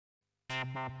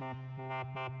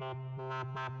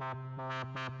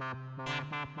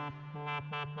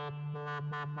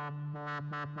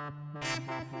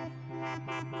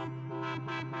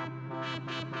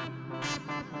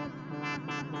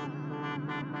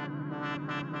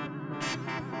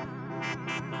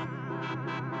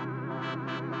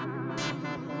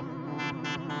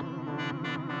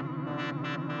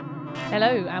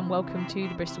Hello and welcome to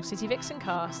the Bristol City Vixen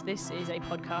Cast. This is a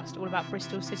podcast all about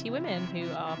Bristol City women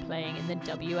who are playing in the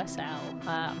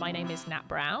WSL. My name is Nat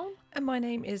Brown. And my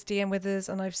name is DM Withers,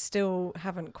 and I've still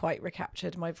haven't quite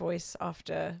recaptured my voice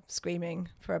after screaming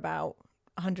for about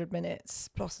 100 minutes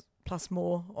plus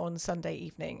more on Sunday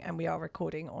evening, and we are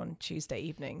recording on Tuesday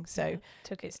evening. So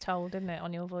took its toll, didn't it,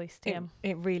 on your voice, DM?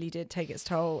 It really did take its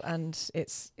toll, and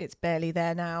it's barely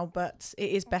there now, but it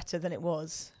is better than it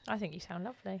was. I think you sound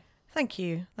lovely. Thank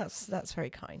you. That's very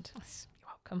kind. You're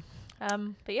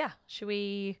welcome. But yeah, should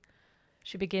we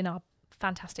begin our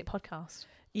fantastic podcast?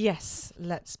 Yes,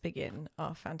 let's begin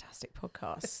our fantastic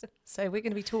podcast. So we're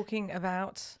going to be talking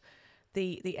about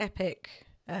the epic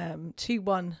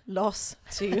 2-1 loss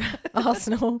to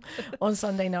Arsenal on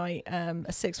Sunday night, a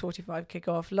 6:45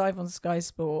 kickoff live on Sky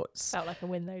Sports. Felt like a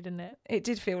win though, didn't it? It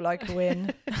did feel like a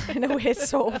win in a weird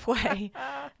sort of way.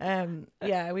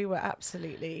 Yeah, we were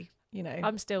absolutely,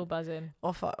 I'm still buzzing.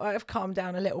 I've calmed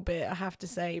down a little bit, I have to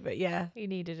say, but yeah. You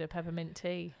needed a peppermint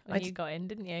tea when you got in,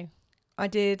 didn't you? I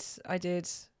did.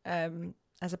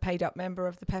 As a paid up member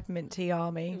of the Peppermint Tea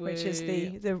Army, which is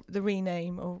the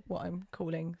rename, or what I'm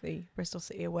calling the Bristol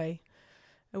City away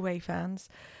fans.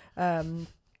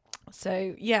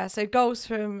 So goals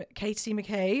from Katie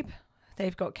McCabe.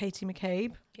 They've got Katie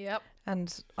McCabe. Yep.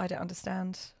 And I don't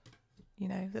understand,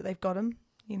 that they've got them,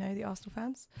 the Arsenal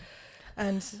fans.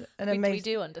 And we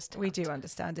do understand. We do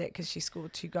understand it because she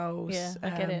scored 2 goals. Yeah,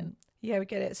 I get it. Yeah, we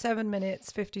get it. 7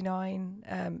 minutes,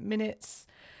 59 minutes,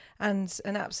 and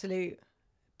an absolute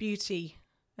beauty,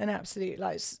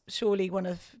 surely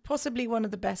possibly one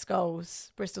of the best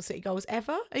goals, Bristol City goals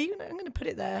ever. I'm going to put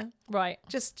it there. Right.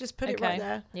 Just put it right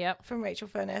there. Yep. From Rachel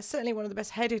Furness. Certainly one of the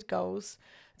best headed goals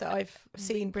that I've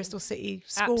seen Bristol City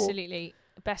score. Absolutely.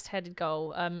 Best headed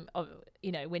goal.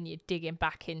 When you're digging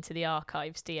back into the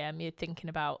archives, DM, you're thinking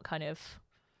about kind of,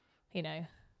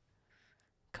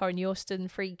 Corin Yorston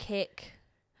free kick.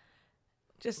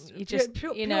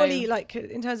 Purely like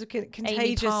in terms of contagious.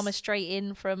 Amy Palmer straight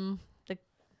in from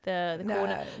the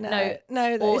corner. No,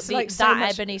 it's like so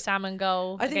much. Ebony Salmon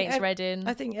goal against Reading.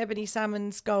 I think Ebony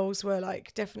Salmon's goals were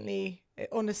like definitely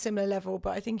on a similar level,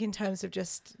 but I think in terms of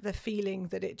just the feeling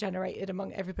that it generated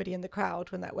among everybody in the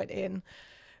crowd when that went in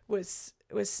was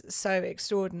so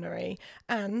extraordinary.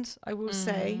 And I will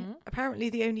say,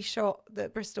 apparently the only shot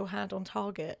that Bristol had on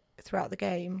target throughout the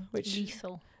game, which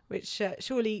lethal. Which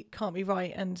surely can't be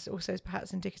right, and also is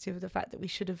perhaps indicative of the fact that we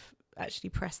should have actually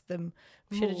pressed them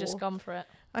more. Should have just gone for it.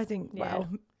 I think,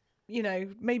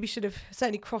 maybe should have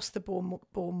certainly crossed the ball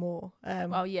more.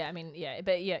 But yeah,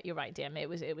 you're right, DM. It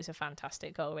was a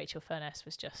fantastic goal. Rachel Furness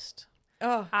was just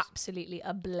absolutely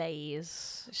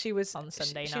ablaze. She was on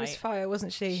Sunday night. She was fire,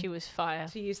 wasn't she? She was fire.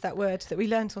 To use that word that we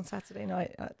learnt on Saturday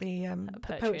night at the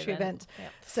poetry event.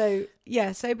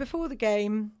 Yep. So before the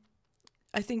game,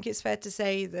 I think it's fair to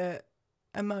say that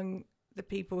among the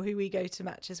people who we go to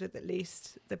matches with, at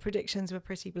least, the predictions were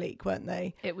pretty bleak, weren't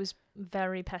they? It was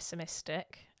very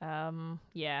pessimistic. Not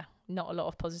a lot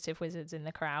of positive Wizards in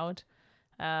the crowd.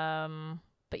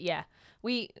 But yeah,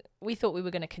 we thought we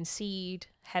were going to concede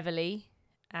heavily,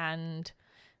 and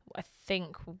I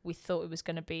think we thought it was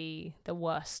going to be the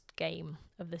worst game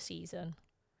of the season.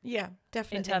 Yeah,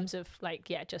 definitely. In terms of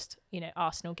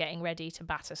Arsenal getting ready to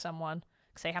batter someone,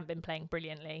 because they haven't been playing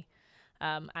brilliantly,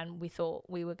 and we thought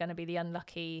we were going to be the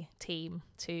unlucky team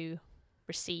to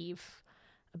receive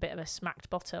a bit of a smacked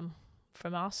bottom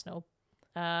from Arsenal.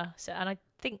 And I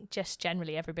think just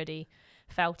generally everybody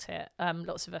felt it.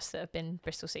 Lots of us that have been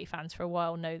Bristol City fans for a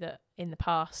while know that in the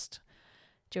past,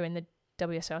 during the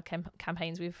WSL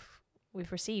campaigns, we've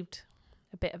received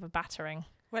a bit of a battering.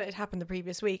 Well, it happened the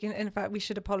previous week, and in fact, we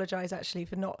should apologise actually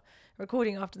for not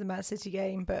recording after the Man City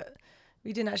game, but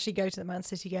we didn't actually go to the Man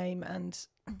City game, and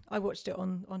I watched it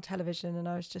on television, and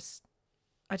I just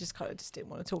kind of just didn't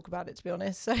want to talk about it, to be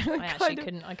honest. So I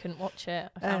couldn't watch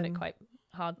it. I found it quite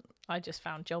hard. I just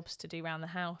found jobs to do around the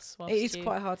house. It is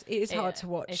quite hard. It is hard to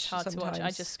watch. It's hard sometimes. to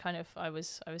watch. I just kind of I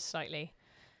was slightly,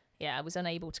 I was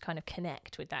unable to kind of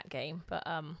connect with that game. But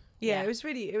it was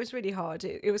really hard.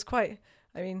 It was quite.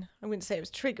 I mean, I wouldn't say it was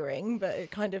triggering, but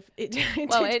it kind of it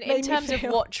Well, did in make me terms of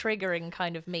feel- what triggering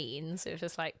kind of means, it was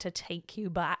just like to take you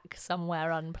back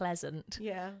somewhere unpleasant.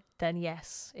 Yeah, Then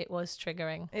yes, it was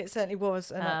triggering. it certainly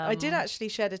was, and I did Um, actually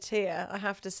shed a tear, I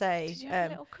have to say. Did you have a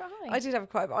little cry? I did have a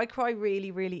cry, but I cry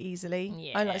really, really easily. I'm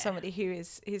Yeah. like somebody who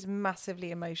is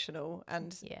massively emotional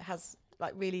and Yeah. has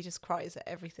like really just cries at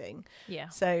everything. Yeah.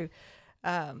 So,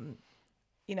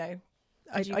 you know,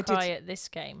 Did you I cry did. at this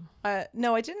game?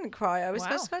 No, I didn't cry. I was Wow.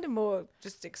 just kind of more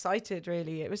just excited.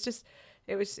 Really, it was just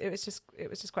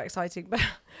quite exciting.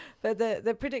 But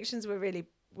the predictions were really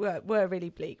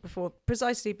bleak before,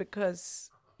 precisely because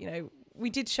we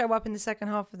did show up in the second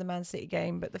half of the Man City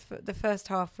game, but the first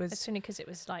half was. It's only because it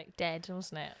was like dead,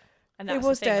 wasn't it? And It that's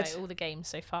was the thing, dead. Like, all the games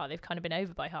so far, they've kind of been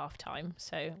over by half time.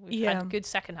 So we've Yeah. had good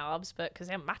second halves, but because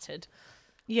they haven't mattered.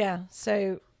 Yeah,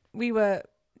 so we were,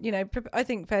 I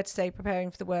think fair to say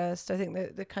preparing for the worst. I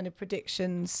think the kind of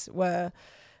predictions were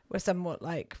somewhat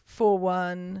like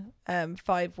 4-1,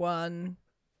 5-1,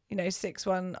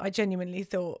 6-1. I genuinely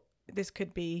thought this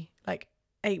could be like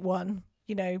 8-1,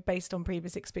 based on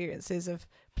previous experiences of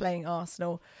playing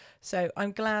Arsenal. So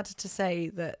I'm glad to say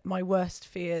that my worst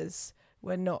fears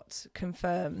were not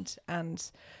confirmed,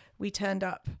 and we turned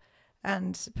up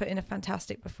and put in a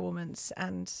fantastic performance,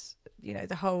 and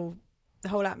the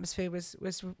whole atmosphere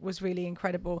was really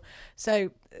incredible.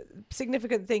 So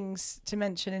significant things to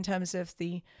mention in terms of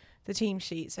the team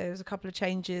sheet. So there was a couple of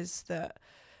changes that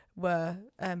were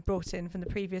brought in from the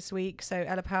previous week. So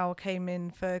Ella Powell came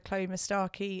in for Chloe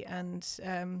Mustaki, and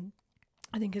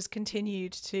I think has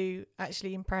continued to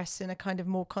actually impress in a kind of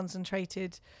more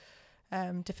concentrated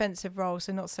defensive role.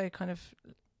 So not so kind of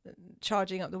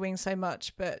charging up the wing so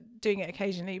much, but doing it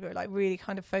occasionally, but like really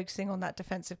kind of focusing on that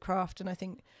defensive craft. And I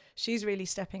think she's really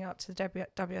stepping up to the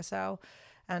WSL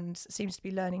and seems to be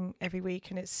learning every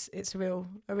week. And it's a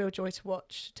real joy to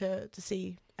watch, to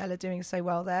see Ella doing so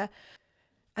well there.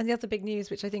 And the other big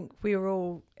news, which I think we were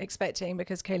all expecting,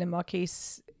 because Kaylin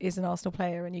Marquise is an Arsenal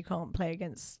player and you can't play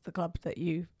against the club that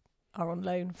you are on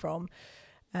loan from,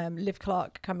 Liv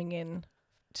Clark coming in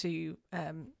to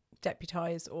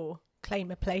deputise or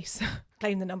claim a place,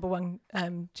 claim the number one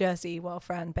jersey, while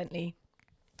Fran Bentley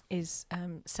is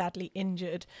sadly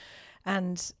injured.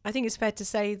 And I think it's fair to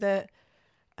say that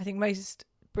I think most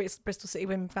Bristol City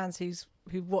women fans who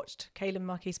watched Kaylin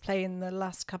Marquise play in the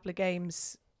last couple of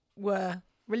games were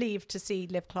relieved to see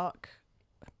Liv Clark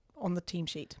on the team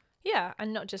sheet. Yeah,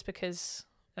 and not just because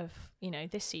of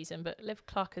this season, but Liv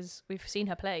Clark, as we've seen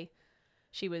her play,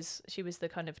 she was the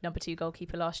kind of number 2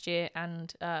 goalkeeper last year,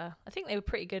 and I think they were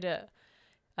pretty good at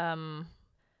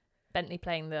Bentley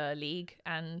playing the league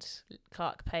and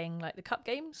Clark playing like the cup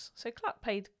games. So Clark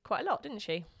played quite a lot, didn't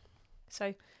she?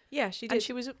 So yeah, she did. And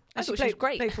she was. I thought she was played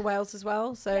great. Played for Wales as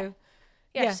well. So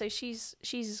yeah. So she's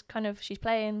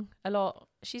playing a lot.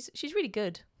 She's really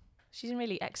good. She's a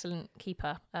really excellent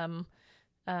keeper. And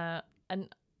I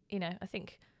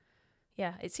think,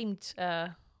 it seemed.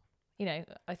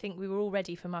 I think we were all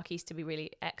ready for Marquise to be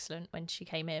really excellent when she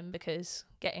came in, because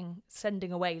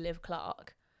sending away Liv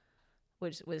Clark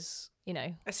was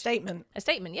a statement. A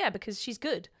statement, yeah, because she's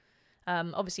good.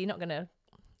 Obviously, you're not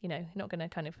gonna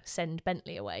kind of send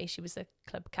Bentley away. She was the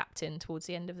club captain towards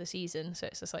the end of the season, so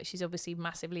it's just like she's obviously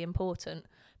massively important.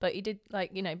 But you did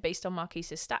based on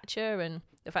Marquise's stature and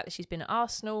the fact that she's been at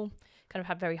Arsenal, kind of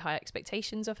had very high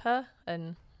expectations of her.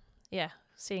 And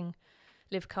seeing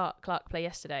Liv Clark play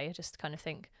yesterday, I just kind of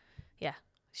think,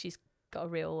 she's got a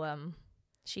real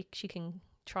she can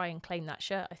try and claim that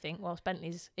shirt, I think, whilst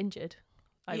Bentley's injured.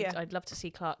 I'd love to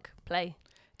see Clark play.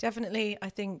 Definitely, I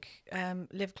think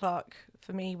Liv Clark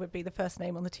for me would be the first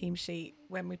name on the team sheet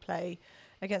when we play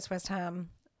against West Ham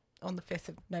on the 5th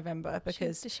of November,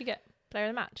 because Did she get player of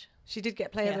the match? She did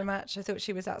get player of the match. I thought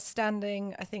she was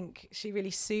outstanding. I think she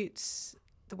really suits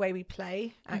the way we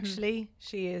play, actually.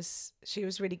 Mm-hmm. She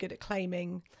was really good at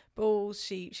claiming balls.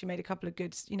 She made a couple of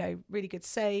good, really good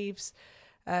saves.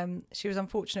 She was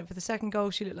unfortunate for the second goal.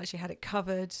 She looked like she had it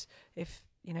covered. If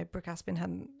Brooke Aspin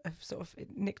hadn't sort of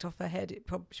nicked off her head,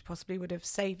 she possibly would have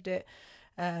saved it.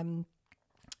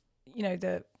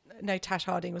 Tash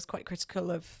Harding was quite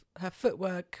critical of her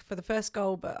footwork for the first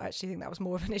goal, but I actually think that was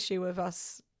more of an issue of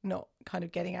us not kind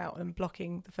of getting out and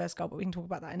blocking the first goal. But we can talk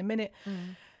about that in a minute.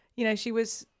 She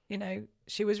was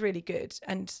really good,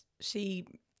 and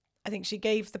I think she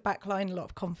gave the back line a lot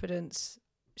of confidence.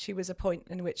 She was a point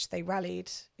in which they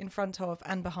rallied in front of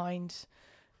and behind.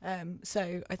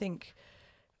 So I think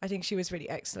she was really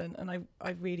excellent, and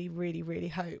I really, really, really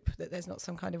hope that there's not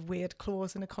some kind of weird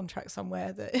clause in a contract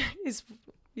somewhere that is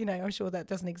I'm sure that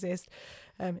doesn't exist.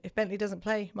 If Bentley doesn't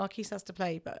play, Marquise has to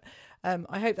play. But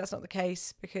I hope that's not the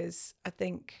case, because I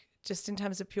think just in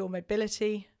terms of pure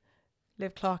mobility,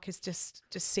 Liv Clark is just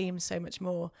seems so much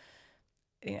more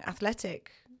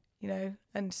athletic,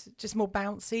 and just more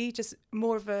bouncy, just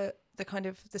more of the kind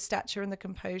of the stature and the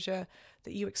composure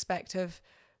that you expect of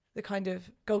the kind of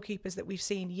goalkeepers that we've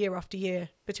seen year after year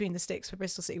between the sticks for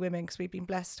Bristol City women, because we've been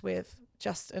blessed with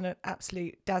just an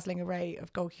absolute dazzling array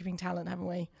of goalkeeping talent, haven't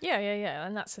we? Yeah.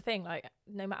 And that's the thing, like,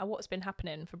 no matter what's been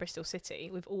happening for Bristol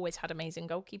City, we've always had amazing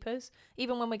goalkeepers.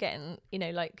 Even when we're getting,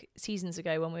 like seasons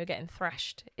ago when we were getting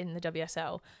thrashed in the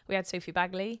WSL, we had Sophie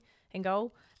Bagley in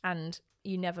goal, and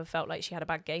you never felt like she had a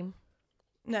bad game.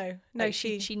 No, like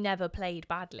she never played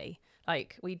badly.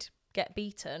 Like, we'd get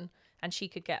beaten and she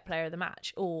could get player of the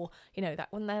match, or that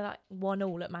when they're like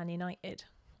 1-1 at Man United,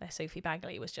 their Sophie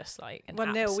Bagley was just like an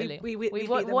 1-0. absolute. We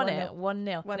won it 1-0. And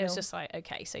it was 1-0. just like,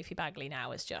 okay, Sophie Bagley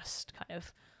now is just kind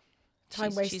of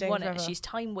time wasting. She's won forever. it. She's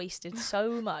time wasted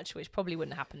so much, which probably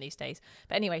wouldn't happen these days.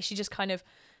 But anyway, she just kind of,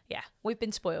 we've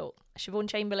been spoiled. Siobhan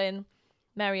Chamberlain,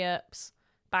 Mary Earps,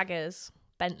 Baggers,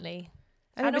 Bentley,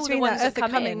 and all the between ones that, that Eartha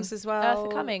come Cummings in. as well.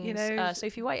 Eartha Cummings,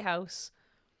 Sophie Whitehouse.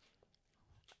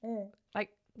 Like,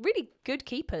 really good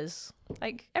keepers.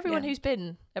 Like, everyone who's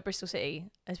been at Bristol City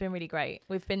has been really great.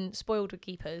 We've been spoiled with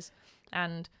keepers,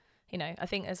 and I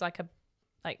think there's so it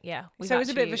was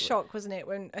a bit of a shock, wasn't it,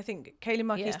 when I think Kaylee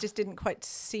Marquis just didn't quite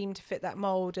seem to fit that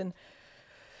mould. And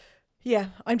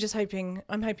I'm hoping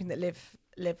that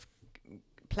Liv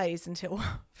plays until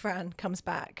Fran comes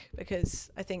back,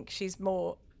 because I think she's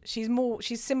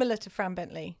similar to Fran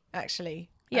Bentley, actually.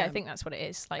 I think that's what it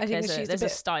is. Like, there's a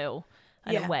style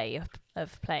and a way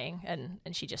of playing,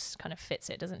 and she just kind of fits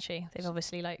it, doesn't she? They've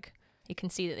obviously, like, you can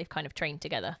see that they've kind of trained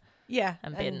together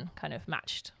and been kind of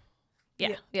matched.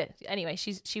 Anyway,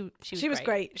 she was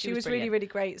great. She was really, really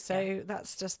great. So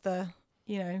that's just the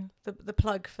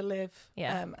plug for Liv.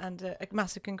 And a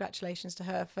massive congratulations to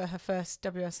her for her first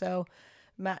WSL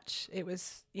match. It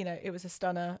was a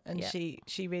stunner, and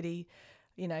she really,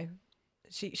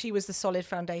 she was the solid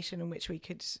foundation on which we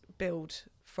could build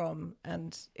from,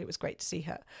 and it was great to see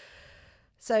her.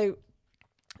 So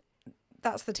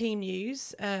that's the team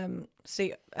news. And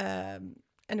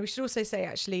we should also say,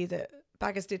 actually, that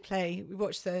Baggers did play. We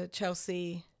watched the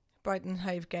Chelsea Brighton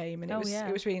Hove game, and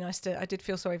it was really nice I did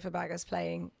feel sorry for Baggers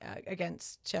playing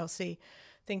against Chelsea,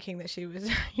 thinking that she was,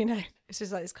 it's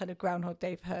just like this kind of Groundhog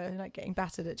Day for her, like getting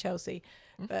battered at Chelsea.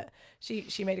 But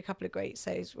she made a couple of great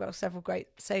saves, several great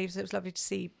saves. It was lovely to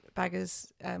see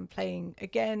Baggers playing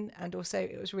again, and also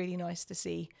it was really nice to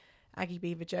see Aggie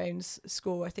Beever-Jones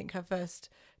score, I think, her first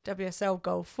WSL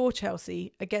goal for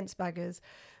Chelsea against Baggers.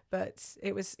 But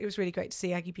it was really great to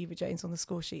see Aggie Beever-Jones on the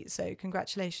score sheet. So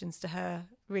congratulations to her.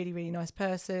 Really, really nice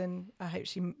person. I hope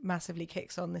she massively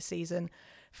kicks on this season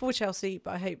for Chelsea,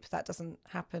 but I hope that doesn't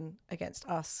happen against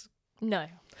us. No,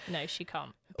 she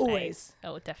can't play. Always.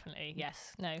 Oh, definitely,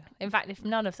 yes. No. In fact, if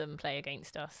none of them play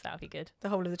against us, that would be good. The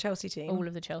whole of the Chelsea team? All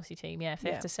of the Chelsea team, yeah. If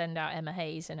they have to send out Emma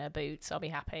Hayes in her boots, I'll be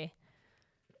happy.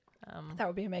 That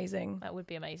would be amazing. That would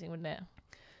be amazing, wouldn't it?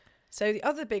 So the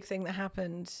other big thing that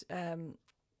happened,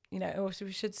 also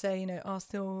we should say,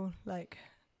 Arsenal, like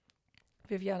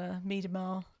Viviana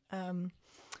Miedema,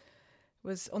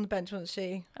 was on the bench, wasn't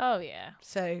she? Oh, yeah.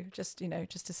 So just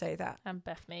to say that. And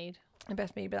Beth Mead. But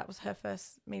that was her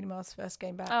Miedema's first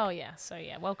game back. Oh, yeah. So,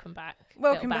 welcome back.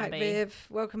 Welcome back, Viv.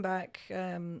 Welcome back. She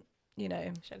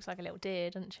looks like a little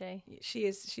deer, doesn't she? She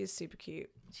is super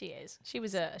cute. She is. She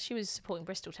was supporting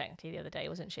Bristol technically the other day,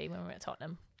 wasn't she, when we were at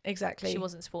Tottenham? Exactly. She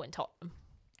wasn't supporting Tottenham.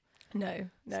 No.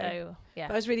 So, yeah.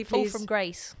 But I was really pleased. Fall from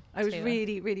grace. I was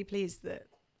really, really pleased that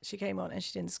she came on and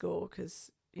she didn't score, because,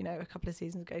 a couple of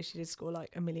seasons ago she did score like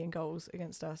 1 million goals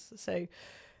against us. So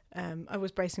I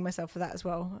was bracing myself for that as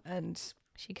well. And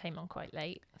she came on quite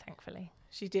late, thankfully.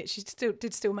 She did. She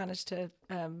still manage to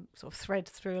sort of thread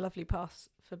through a lovely pass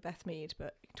for Beth Mead,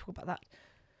 but we can talk about that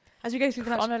as we go through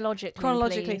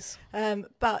chronologically. Please.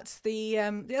 But the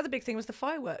other big thing was the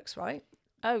fireworks, right?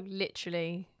 Oh,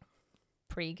 literally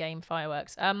pre-game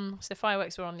fireworks. So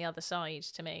fireworks were on the other side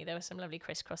to me. There were some lovely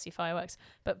crisscrossy fireworks,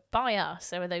 but by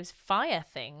us there were those fire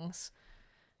things,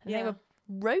 and they were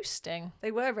roasting.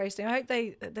 They were roasting. I hope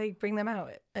they bring them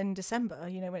out in December.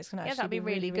 When it's going to actually that'd be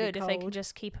really good cold. If they could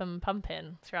just keep them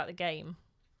pumping throughout the game.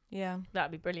 Yeah,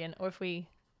 that'd be brilliant. Or if we,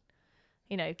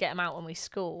 get them out when we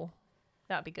score.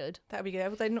 That'd be good. That'd be good.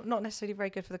 Well, they're not necessarily very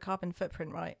good for the carbon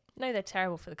footprint, right? No, they're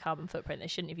terrible for the carbon footprint. They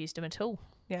shouldn't have used them at all.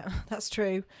 Yeah, that's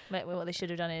true. What they should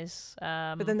have done is...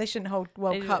 but then they shouldn't hold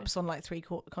World Cups on like 3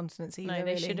 continents either. No,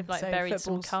 they should have buried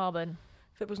some carbon.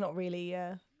 Football's not really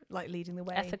like leading the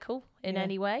way. Ethical in Yeah.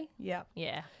 any way. Yeah.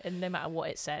 Yeah, and no matter what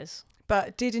it says.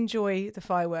 But did enjoy the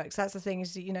fireworks. That's the thing,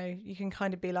 is that, you know, you can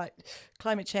kind of be like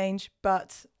climate change,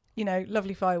 but, you know,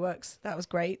 lovely fireworks. That was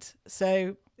great.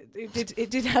 So it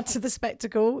did add to the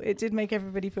spectacle. It did make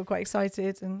everybody feel quite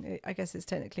excited, and I guess it's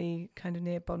technically kind of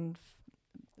near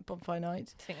bonfire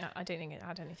night. I don't think it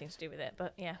had anything to do with it,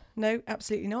 but yeah. No,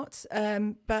 absolutely not.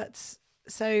 But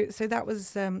so that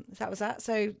was that.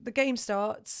 So the game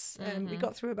starts, and we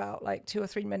got through about like 2 or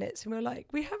 3 minutes, and we were like,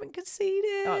 we haven't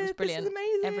conceded. Oh, it was brilliant. This is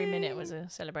amazing. Every minute was a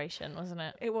celebration, wasn't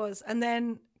it? It was. And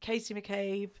then Katie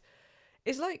McCabe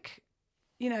is like,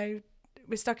 you know,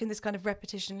 we're stuck in this kind of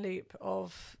repetition loop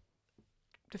of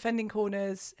defending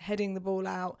corners, heading the ball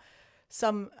out,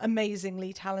 some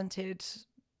amazingly talented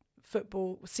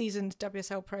seasoned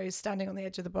WSL pros standing on the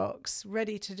edge of the box,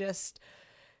 ready to just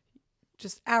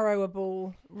arrow a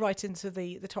ball right into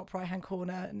the top right hand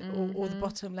corner or the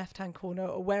bottom left hand corner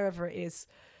or wherever it is.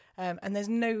 And there's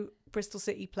no Bristol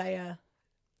City player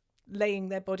laying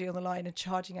their body on the line and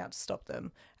charging out to stop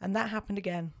them. And that happened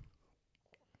again.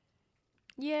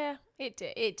 Yeah, it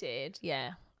did.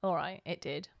 Yeah. All right, it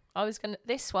did.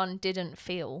 This one didn't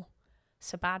feel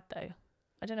so bad though.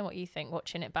 I don't know what you think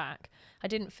watching it back. I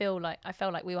felt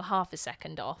like we were half a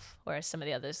second off, whereas some of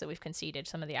the others that we've conceded,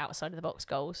 some of the outside of the box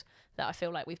goals, that I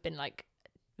feel like we've been like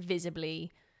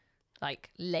visibly like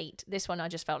late. This one I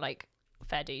just felt like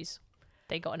fair dues.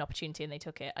 They got an opportunity and they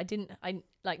took it.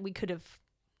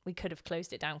 We could have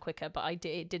closed it down quicker, but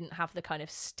it didn't have the kind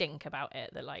of stink about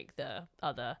it that like the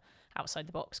other outside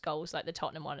the box goals, like the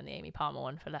Tottenham one and the Amy Palmer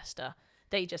one for Leicester.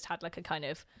 They just had like a kind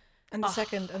of, and the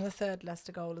second and the third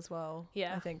Leicester goal as well.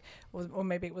 Yeah, I think, or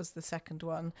maybe it was the second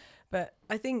one. But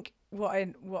I think what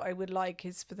I would like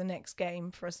is for the next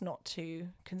game for us not to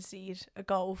concede a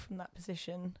goal from that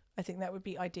position. I think that would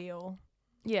be ideal.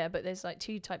 Yeah, but there's like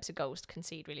two types of goals to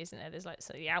concede, really, isn't there? There's like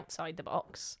the outside the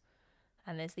box,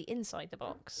 and there's the inside the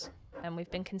box, and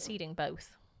we've been conceding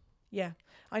both. Yeah,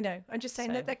 I know. I'm just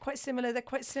saying that they're quite similar. They're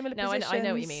quite similar. No, positions, I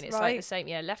know what you mean. It's right? like the same.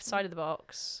 Yeah, left side of the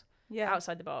box. Yeah,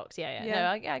 outside the box. Yeah. No,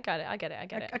 I get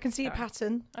it. I can see a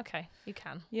pattern. Okay, you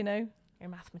can. You know, you're a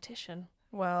mathematician.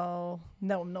 Well,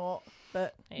 no, I'm not.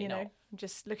 But you know, I'm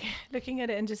just looking at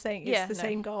it and just saying it's the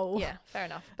same goal. Yeah, fair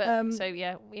enough. But so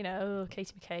yeah, you know,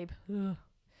 Katie McCabe.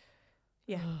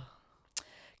 Yeah,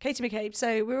 Katie McCabe.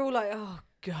 So we're all like, oh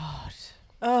god.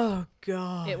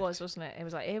 It was, wasn't it? It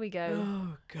was like, here we go.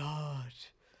 Oh god.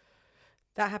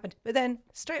 That happened, but then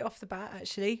straight off the bat,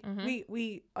 actually,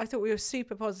 I thought we were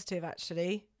super positive.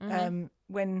 Actually,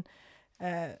 when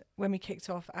we kicked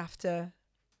off after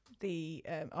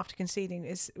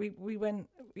conceding,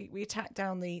 we attacked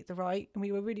down the right, and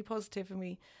we were really positive,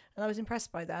 and I was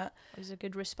impressed by that. It was a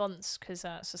good response because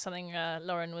that's something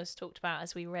Lauren was talked about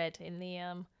as we read in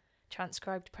the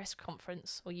transcribed press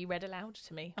conference, or you read aloud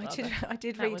to me. I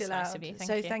did read aloud. Nice of you.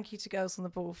 Thank you to Girls on the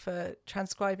Ball for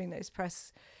transcribing those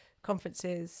press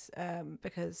conferences,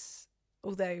 because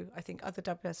although I think other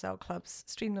WSL clubs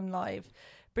stream them live,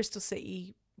 Bristol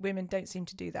City women don't seem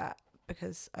to do that,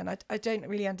 and I don't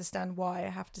really understand why, I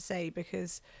have to say,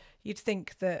 because you'd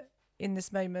think that in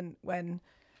this moment when,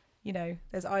 you know,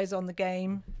 there's eyes on the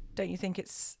game, don't you think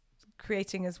it's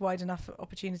creating as wide enough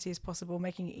opportunity as possible,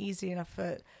 making it easy enough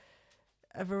for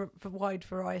a wide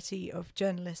variety of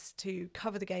journalists to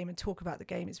cover the game and talk about the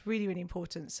game? It's really, really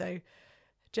important. So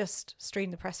just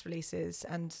stream the press releases,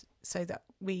 and so that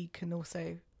we can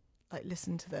also like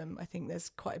listen to them. I think there's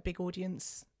quite a big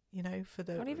audience, you know, for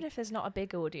the. Well, even if there's not a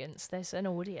big audience, there's an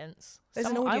audience. There's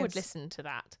an audience. I would listen to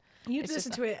that. You'd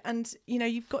listen to it, and you know,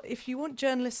 if you want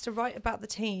journalists to write about the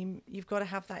team, you've got to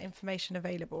have that information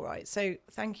available, right? So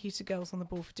thank you to Girls on the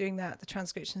Ball for doing that. The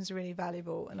transcriptions are really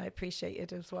valuable, and I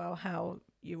appreciated as well how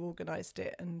you organised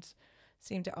it and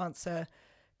seemed to answer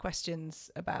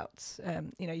questions about,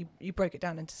 you know, you broke it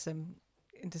down into some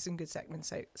good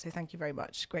segments. So thank you very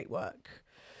much. Great work.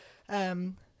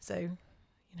 So, you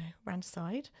know, rant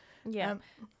aside. Yeah.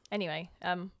 Anyway,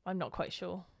 I'm not quite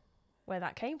sure where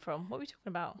that came from. What were we talking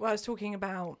about? Well, I was talking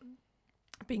about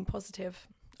being positive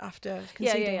after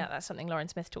conceding. Yeah. That's something Lauren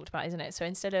Smith talked about, isn't it? So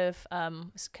instead of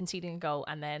conceding a goal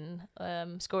and then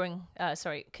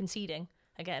conceding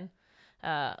again,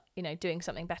 you know, doing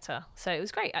something better. So it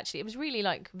was great, actually. It was really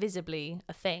like visibly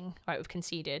a thing, right? We've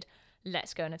conceded,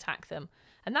 let's go and attack them.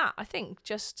 And that, I think,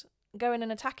 just going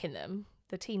and attacking them,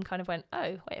 the team kind of went,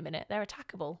 oh, wait a minute, they're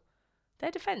attackable.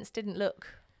 Their defence didn't look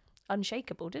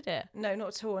unshakable, did it? No, not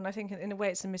at all. And I think in a way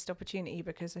it's a missed opportunity,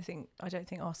 because I don't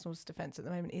think Arsenal's defence at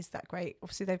the moment is that great.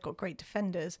 Obviously they've got great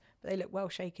defenders, but they look well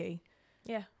shaky.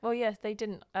 Yeah. Well, yeah, they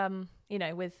didn't, you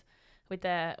know, with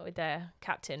their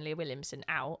captain, Leah Williamson,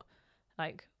 out,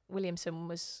 like, Williamson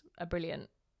was a brilliant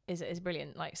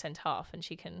like centre half, and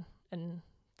she can, and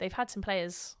they've had some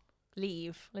players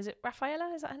leave. Is it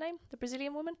Rafaela? Is that her name? The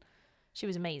Brazilian woman? She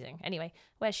was amazing. Anyway,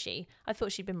 where's she? I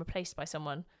thought she'd been replaced by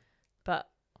someone, but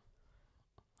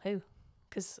who?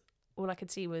 Because all I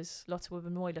could see was Lotte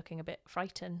Wubben-Moy looking a bit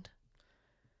frightened.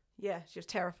 Yeah, she was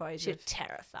terrified. She was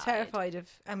terrified. Terrified of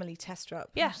Emily Testrup.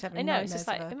 Yeah, I know. It's just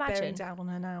like, imagine. Bearing down on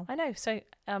her now. I know. So,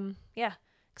 yeah,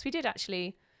 because we did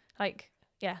actually,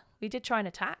 we did try and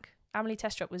attack. Emily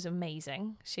Testrup was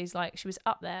amazing. She was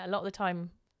up there a lot of the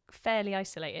time, fairly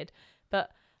isolated, but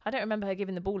I don't remember her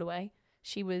giving the ball away.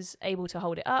 She was able to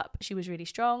hold it up. She was really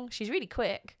strong. She's really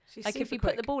quick. She's like, if you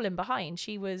quick. put the ball in behind,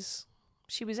 she was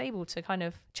able to kind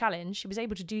of challenge. She was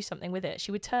able to do something with it.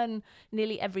 She would turn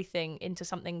nearly everything into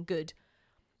something good.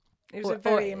 It was a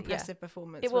very impressive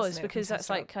performance. It was, because that's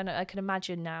like kind of, I can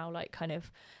imagine now, like kind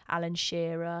of Alan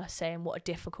Shearer saying what a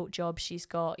difficult job she's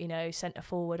got, you know, centre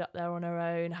forward up there on her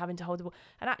own, having to hold the ball.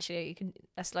 And actually,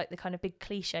 that's like the kind of big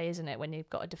cliche, isn't it? When you've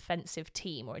got a defensive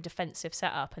team or a defensive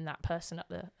setup, and that person at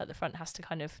the front has to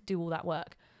kind of do all that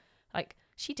work. Like,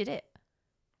 she did it.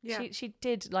 Yeah. She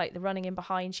did like the running in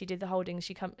behind. She did the holding.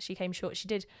 She came short. She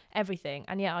did everything.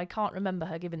 And yeah, I can't remember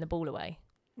her giving the ball away.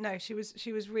 No, she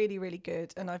was really, really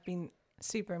good, and I've been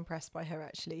super impressed by her.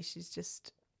 Actually,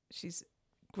 she's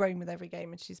grown with every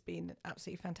game, and she's been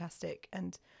absolutely fantastic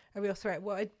and a real threat.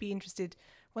 What I'd be interested,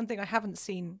 one thing I haven't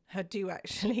seen her do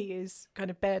actually is kind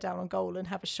of bear down on goal and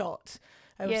have a shot.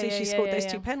 Obviously, she scored those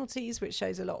 2 penalties, which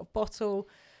shows a lot of bottle.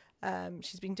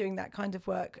 She's been doing that kind of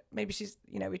work. Maybe she's,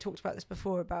 we talked about this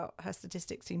before about her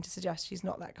statistics seem to suggest she's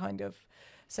not that kind of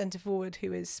centre forward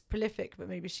who is prolific, but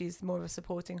maybe she's more of a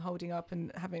supporting, holding up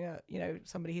and having a,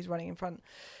 somebody who's running in front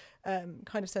kind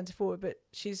of centre forward. But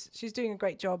she's doing a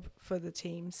great job for the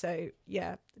team. So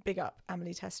yeah, big up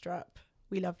Emily Testrup.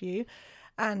 We love you.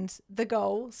 And the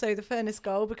goal, so the Furness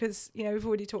goal, because, we've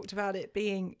already talked about it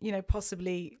being,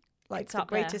 possibly like it's the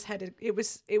greatest headed. It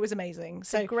was amazing.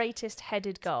 So the greatest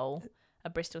headed goal a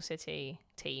Bristol City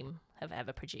team have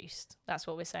ever produced. That's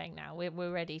what we're saying now.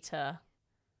 We're ready to.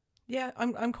 Yeah,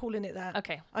 I'm calling it that.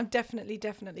 Okay. I'm definitely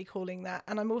calling that.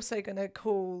 And I'm also going to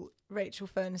call Rachel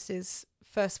Furness's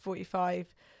first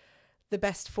 45 the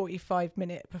best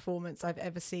 45-minute performance I've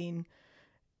ever seen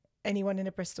anyone in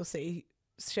a Bristol City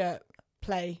shirt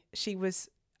play. She was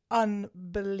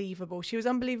unbelievable. She was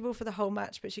unbelievable for the whole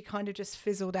match, but she kind of just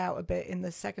fizzled out a bit in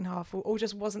the second half, or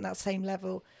just wasn't that same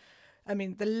level. I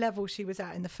mean, the level she was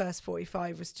at in the first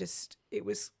 45 was just, it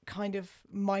was kind of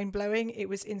mind-blowing. It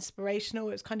was inspirational.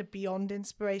 It was kind of beyond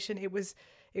inspiration. It was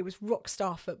rock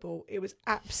star football. It was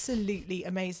absolutely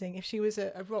amazing. If she was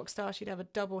a rock star, she'd have a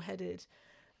double-headed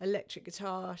electric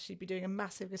guitar. She'd be doing a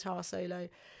massive guitar solo.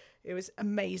 It was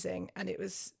amazing. And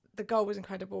the goal was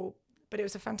incredible, but it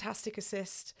was a fantastic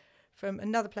assist from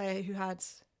another player who had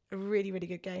a really, really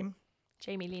good game.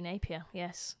 Jamie Lee Napier.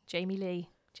 Yes. Jamie Lee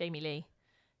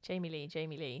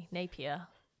Napier.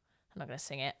 I'm not going to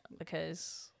sing it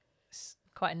because it's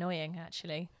quite annoying,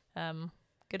 actually.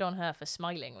 Good on her for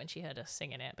smiling when she heard us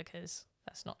singing it, because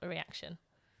that's not the reaction.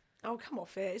 Oh, come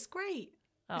off it. It's great.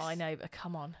 Oh, I know, but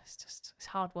come on. It's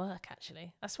hard work,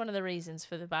 actually. That's one of the reasons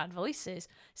for the bad voices.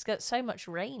 It's got so much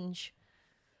range.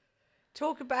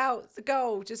 Talk about the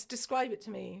goal. Just describe it to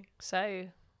me. So,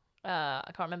 I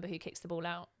can't remember who kicks the ball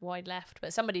out wide left,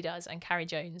 but somebody does, and Carrie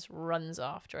Jones runs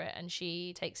after it, and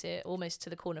she takes it almost to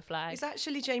the corner flag. It's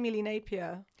actually Jamie Lee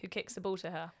Napier who kicks the ball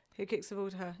to her.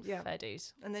 Yeah. Fair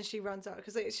dues. And then she runs out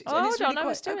because hold on, I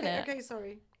was doing it. Okay,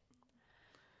 sorry.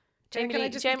 Jamie Can I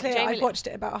just be clear? I've watched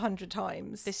it about 100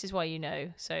 times. This is why you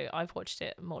know. So I've watched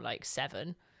it more like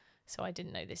 7, so I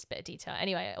didn't know this bit of detail.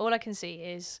 Anyway, all I can see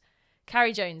is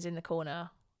Carrie Jones in the corner,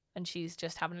 and she's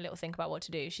just having a little think about what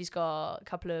to do. She's got a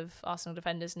couple of Arsenal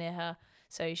defenders near her,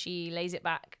 so she lays it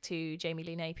back to Jamie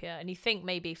Lee Napier, and you think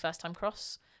maybe first-time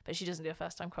cross, but she doesn't do a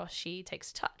first-time cross. She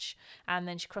takes a touch, and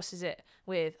then she crosses it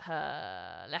with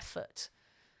her left foot,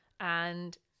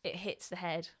 and it hits the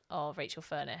head of Rachel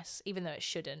Furness, even though it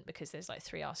shouldn't, because there's like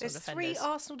 3 Arsenal defenders. There's 3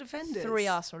 Arsenal defenders? 3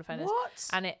 Arsenal defenders. What?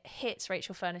 And it hits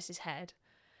Rachel Furness's head,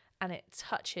 and it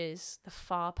touches the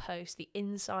far post, the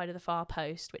inside of the far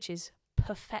post, which is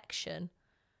perfection.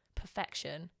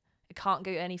 It can't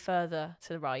go any further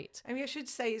to the right. I mean, I should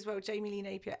say as well, Jamie Lee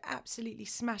Napier absolutely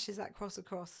smashes that cross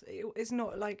across. It's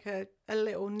not like a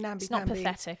little namby-pamby. It's not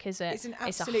pathetic, is it? It's an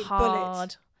absolute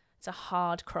bullet. It's a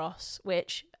hard cross,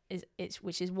 which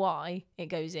is why it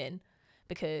goes in,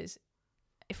 because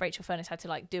if Rachel Furness had to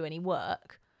like do any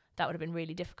work, that would have been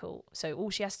really difficult. So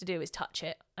all she has to do is touch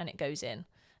it, and it goes in.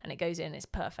 And it goes in, it's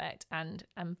perfect. And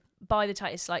by the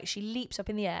time, it's like she leaps up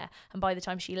in the air, and by the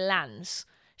time she lands,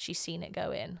 she's seen it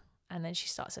go in, and then she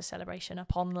starts her celebration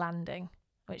upon landing,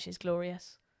 which is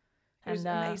glorious. It was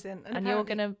amazing. And you're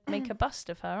going to make a bust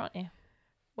of her, aren't you?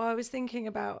 Well, I was thinking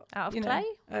about... Out of clay?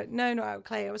 No, not out of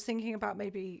clay. I was thinking about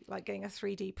maybe like getting a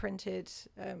 3D printed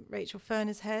Rachel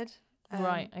Furness head.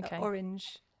 Right, okay.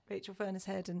 Orange Rachel Furness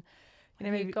head, and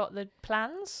Have you got the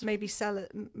plans? Maybe sell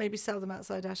them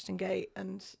outside Ashton Gate,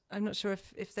 and I'm not sure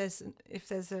if there's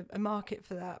a market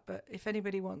for that. But if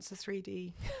anybody wants a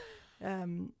 3D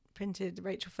printed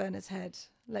Rachel Furness head,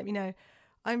 let me know.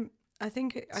 I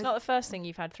think it's not the first thing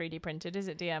you've had 3D printed, is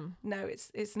it, DM? No,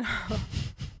 it's not.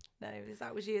 No,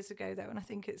 that was years ago though, and I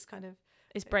think it's kind of...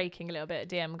 It's breaking a little bit.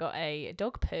 DM got a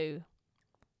dog poo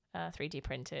 3D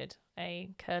printed,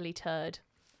 a curly turd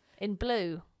in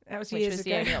blue. That was which years was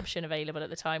ago. the only option available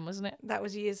at the time, wasn't it? That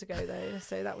was years ago though,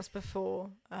 so that was before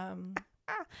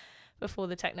before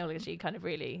the technology kind of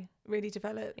really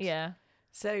developed. Yeah.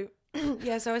 So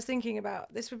yeah, so I was thinking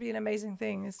about this would be an amazing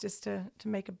thing, is just to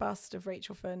make a bust of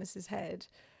Rachel Furness's head.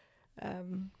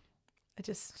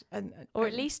 Or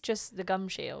at least just the gum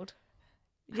shield.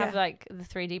 Have like the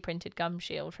 3D printed gum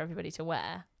shield for everybody to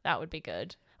wear. That would be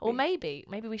good. Or maybe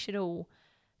we should all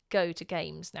go to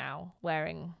games now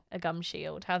wearing a gum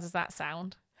shield. How does that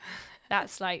sound?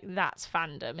 That's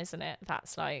fandom, isn't it?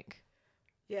 That's like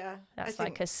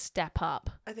a step up.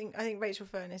 I think Rachel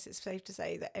Furness, it's safe to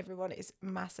say that everyone is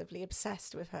massively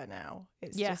obsessed with her now.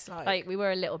 It's just like we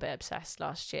were a little bit obsessed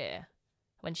last year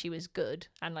when she was good,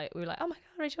 and like we were like, oh my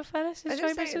god, Rachel Furness is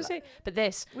so Bristol City. But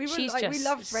we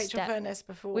loved Rachel Furness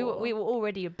before. We were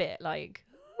already a bit like,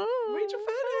 Rachel Furness,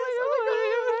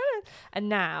 oh my god. And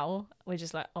now we're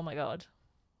just like, oh my god,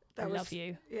 I love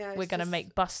you. Yeah, we're gonna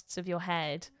make busts of your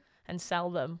head and sell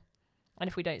them, and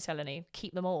if we don't sell any,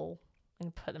 keep them all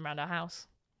and put them around our house.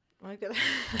 My god.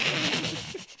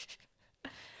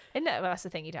 Isn't it? Well, that's the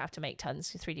thing. You don't have to make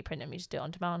tons. You 3D print them. You just do it on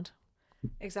demand.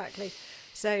 Exactly.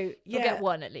 So yeah, we'll get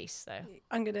one at least though.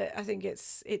 I think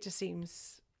it just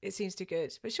seems too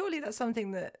good. But surely that's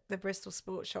something that the Bristol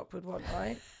Sports Shop would want,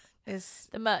 right? Is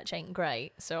the merch ain't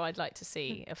great, so I'd like to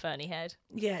see a Fernie head.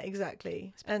 Yeah,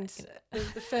 exactly. And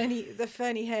the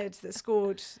Fernie head that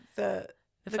scored the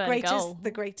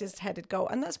greatest headed goal,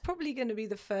 and that's probably going to be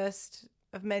the first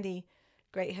of many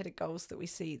great headed goals that we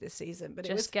see this season. But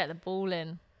get the ball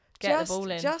in.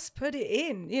 Just put it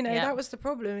in. That was the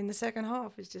problem in the second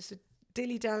half. It's just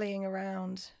dilly-dallying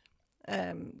around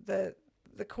the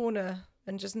corner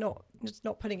and just not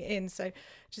putting it in. So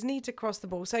just need to cross the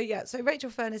ball. So yeah, so Rachel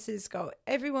Furness's goal,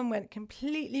 everyone went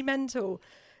completely mental.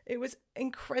 It was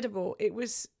incredible.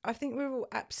 I think we were all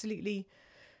absolutely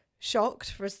shocked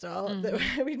for a start that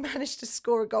we'd managed to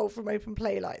score a goal from open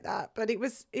play like that. But it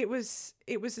was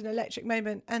an electric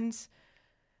moment. And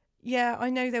yeah, I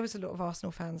know there was a lot of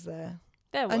Arsenal fans there.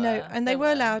 I know, and they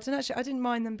were loud. And actually, I didn't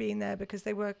mind them being there because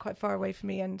they were quite far away from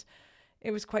me, and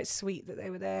it was quite sweet that they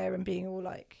were there and being all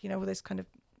like, all those kind of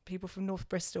people from North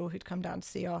Bristol who'd come down to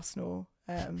see Arsenal.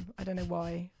 I don't know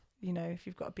why, if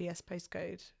you've got a BS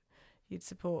postcode, you'd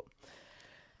support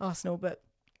Arsenal, but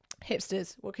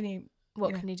hipsters, what can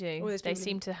you do? They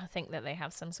seem to think that they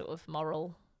have some sort of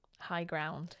moral high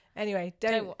ground. Anyway,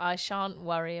 I shan't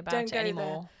worry about it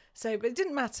anymore. There. So, but it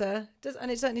didn't matter,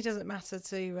 and it certainly doesn't matter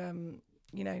to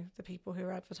the people who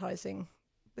are advertising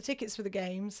the tickets for the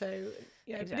game. So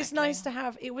exactly. But it's nice to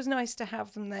have. It was nice to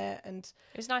have them there, and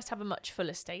it was nice to have a much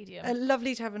fuller stadium.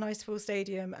 Lovely to have a nice full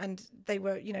stadium, and they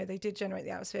were, they did generate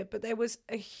the atmosphere. But there was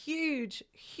a huge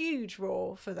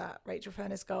roar for that Rachel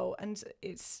Furness goal, and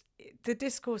the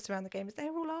discourse around the game is they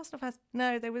were all Arsenal fans.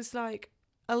 No, there was like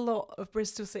a lot of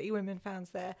Bristol City women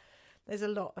fans there. There's a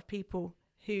lot of people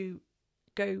who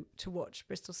go to watch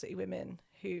Bristol City women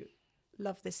who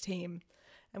love this team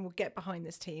and will get behind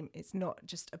this team. It's not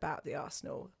just about the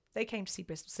Arsenal. They came to see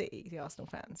Bristol City, the Arsenal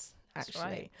fans,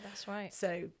 actually. That's right.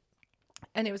 So,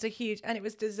 and it was and it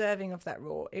was deserving of that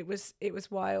roar. It was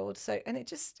wild. So, and it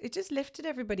just lifted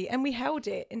everybody, and we held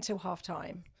it until half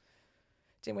time,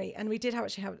 didn't we? And we did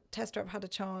actually have Tessa had a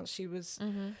chance. She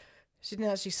didn't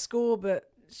actually score, but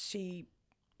she,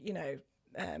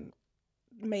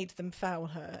 made them foul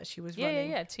her as she was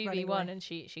running. 2v1, and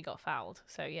she got fouled.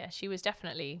 So yeah, she was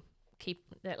definitely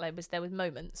there was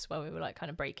moments where we were like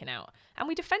kind of breaking out, and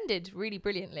we defended really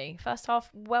brilliantly. First half,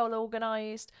 well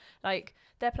organised. Like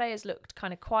their players looked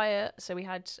kind of quiet. So we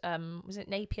had was it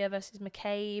Napier versus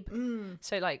McCabe?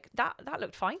 So like that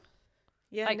looked fine.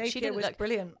 Yeah, like, Napier was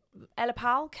brilliant. Ella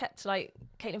Powell kept like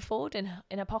Caitlin Ford in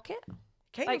her pocket.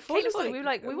 Caitlin Ford,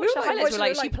 we watched the highlights. We were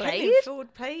like, she played. Caitlin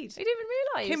Ford played. We didn't even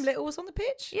realise. Kim Little was on the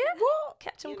pitch. Yeah, what?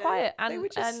 Kept them quiet, and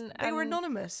they were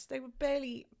anonymous. They were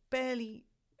barely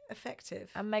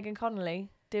effective. And Megan Connolly,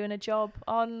 doing a job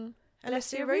on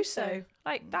Alessia Russo.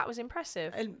 Like, that was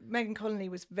impressive. And Megan Connolly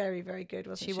was very, very good,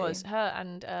 wasn't she? She was. Her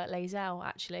and Lae'zel,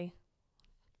 actually.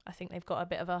 I think they've got a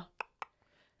bit of a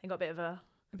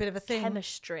thing.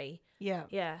 Chemistry. Yeah.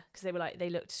 Yeah, because they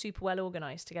looked super well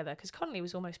organised together, because Connolly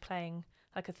was almost playing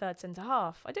like a third centre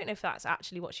half. I don't know if that's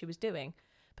actually what she was doing,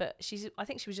 but I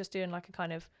think she was just doing like a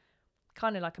kind of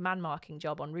like a man marking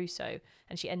job on Russo,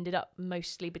 and she ended up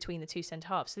mostly between the two centre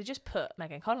halves. So they just put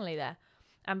Megan Connolly there.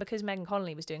 And because Megan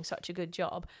Connolly was doing such a good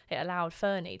job, it allowed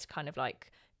Fernie to kind of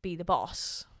like be the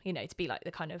boss, you know, to be like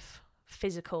the kind of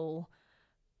physical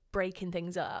breaking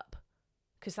things up.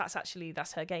 Because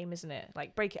that's her game, isn't it?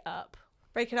 Like, break it up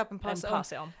and pass it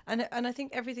on. And I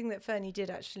think everything that Fernie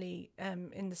did actually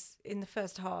in the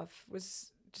first half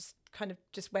was just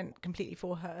went completely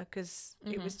for her, because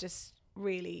it was just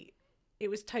really, it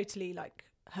was totally like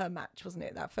her match, wasn't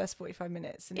it? That first 45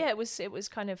 minutes. And it was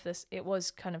kind of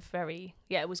very,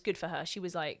 it was good for her. She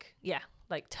was like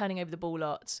turning over the ball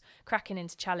lots, cracking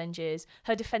into challenges.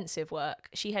 Her defensive work,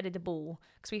 she headed the ball,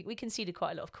 because we conceded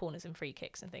quite a lot of corners and free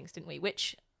kicks and things, didn't we?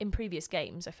 Which in previous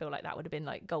games, I feel like that would have been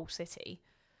like goal city.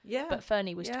 Yeah. But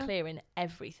Fernie was clearing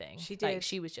everything. She did. Like,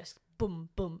 she was just boom,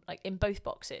 boom, like in both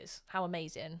boxes. How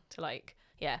amazing to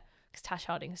because Tash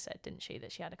Harding said, didn't she,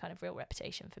 that she had a kind of real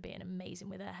reputation for being amazing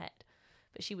with her head.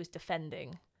 But she was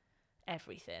defending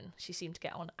everything. She seemed to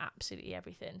get on absolutely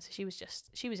everything. So she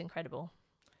was incredible.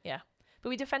 Yeah. But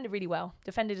we defended really well.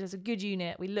 Defended as a good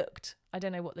unit. We looked, I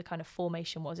don't know what the kind of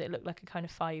formation was. It looked like a kind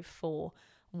of 5-4-1.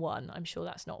 I'm sure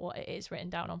that's not what it is written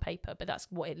down on paper, but that's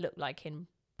what it looked like in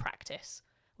practice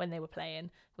when they were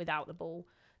playing without the ball.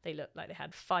 They looked like they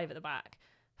had 5 at the back,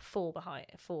 4 behind,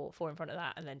 4 in front of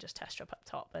that, and then just Testrup up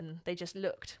top. And they just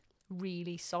looked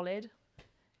really solid.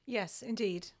 Yes,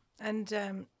 indeed.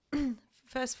 And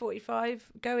first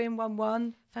 45, go in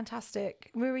 1-1,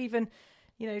 fantastic. We were even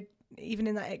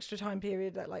in that extra time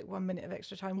period, that like 1 minute of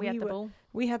extra time, we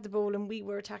had the ball and we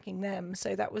were attacking them.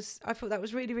 So I thought that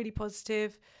was really, really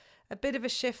positive. A bit of a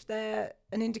shift there,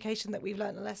 an indication that we've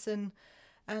learnt a lesson.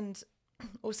 And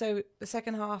also the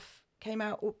second half came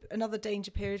out, another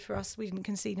danger period for us. We didn't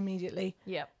concede immediately.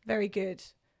 Yeah. Very good.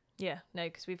 Yeah, no,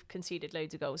 because we've conceded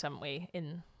loads of goals, haven't we,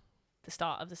 in the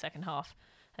start of the second half.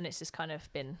 And it's just kind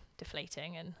of been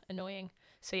deflating and annoying.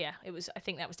 So yeah, I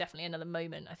think that was definitely another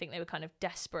moment. I think they were kind of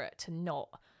desperate to not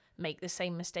make the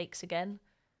same mistakes again.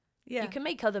 Yeah. You can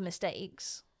make other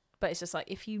mistakes, but it's just like,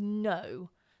 if you know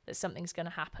that something's going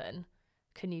to happen,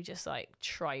 can you just like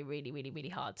try really, really, really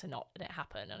hard to not let it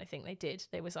happen? And I think they did.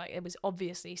 It was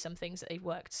obviously some things that they've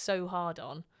worked so hard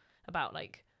on, about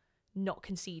like not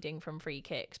conceding from free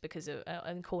kicks because of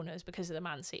and corners because of the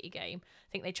Man City game. I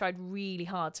think they tried really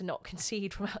hard to not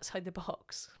concede from outside the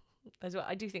box as well.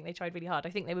 I do think they tried really hard.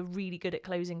 I think they were really good at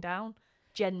closing down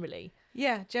generally.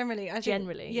 Yeah, generally. I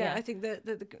think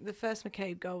the first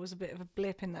McCabe goal was a bit of a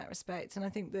blip in that respect, and I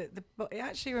think that it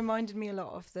actually reminded me a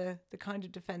lot of the kind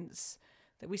of defence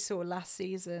that we saw last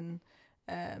season.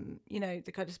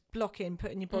 The kind of blocking,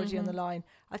 putting your body on the line.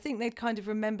 I think they'd kind of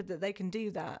remembered that they can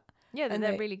do that. Yeah, and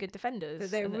they're really good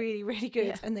defenders. They're really, really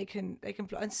good, and they can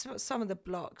block. And some of the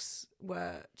blocks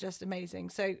were just amazing.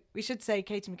 So we should say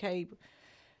Katie McCabe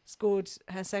scored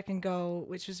her second goal,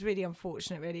 which was really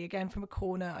unfortunate, really. Again, from a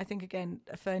corner. I think, again,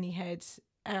 a Fernie head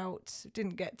out,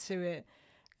 didn't get to it.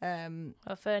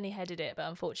 Well, Fernie headed it, but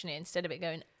unfortunately, instead of it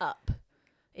going up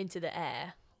into the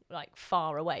air, like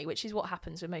far away, which is what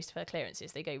happens with most of her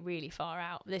clearances, they go really far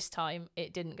out. This time,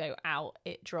 it didn't go out,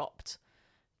 it dropped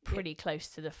pretty close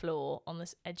to the floor on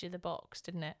the edge of the box,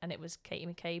 didn't it? And it was Katie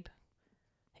McCabe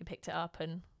who picked it up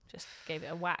and just gave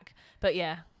it a whack. But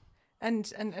yeah.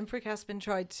 And Prick Aspen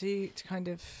tried to kind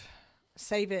of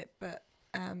save it, but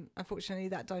unfortunately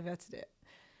that diverted it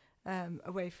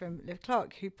away from Liv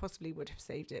Clark, who possibly would have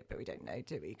saved it, but we don't know,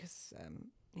 do we? Because,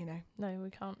 No,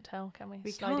 we can't tell, can we? We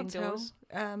Sliding can't doors.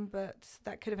 tell, but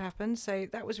that could have happened. So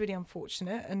that was really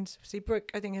unfortunate. And see,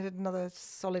 Brooke, I think, had another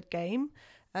solid game.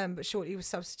 But shortly was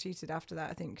substituted after that.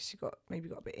 I think she got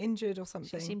a bit injured or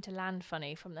something. She seemed to land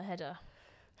funny from the header.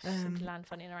 She seemed to land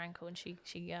funny in her ankle, and she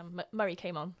Murray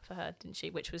came on for her, didn't she?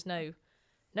 Which was no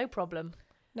problem.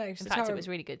 No, in fact, it was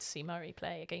really good to see Murray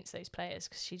play against those players,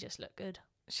 because she just looked good.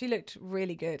 She looked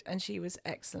really good, and she was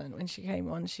excellent when she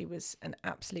came on. She was an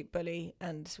absolute bully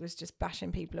and was just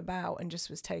bashing people about and just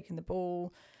was taking the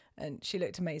ball, and she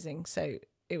looked amazing. So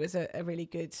it was a really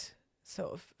good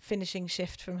sort of finishing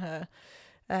shift from her.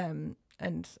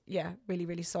 And yeah, really,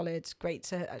 really solid. Great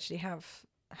to actually have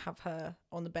her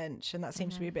on the bench. And that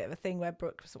seems to be a bit of a thing where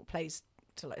Brooke sort of plays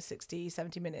to like 60,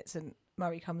 70 minutes and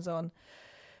Murray comes on,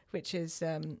 which is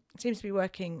seems to be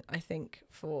working, I think,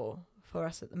 for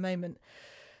us at the moment.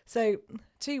 So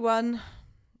 2-1,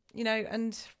 you know,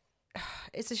 and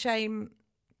it's a shame.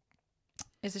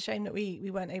 It's a shame that we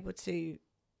weren't able to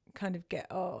kind of get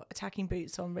our attacking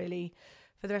boots on really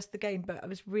for the rest of the game. But I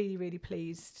was really, really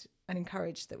pleased and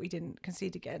encouraged that we didn't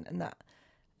concede again. And that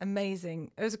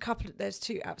amazing. There's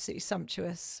two absolutely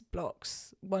sumptuous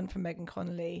blocks. One from Megan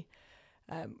Connolly,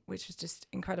 which was just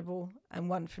incredible, and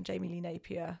one from Jamie Lee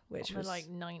Napier, which was like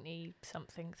 90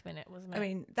 something minute, wasn't it? I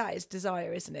mean, that is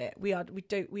desire, isn't it? We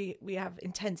have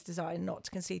intense desire not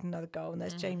to concede another goal, and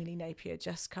there's Jamie Lee Napier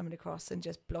just coming across and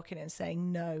just blocking it and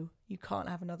saying, no, you can't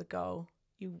have another goal.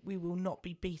 We will not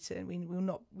be beaten. We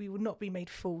will not be made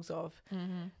fools of,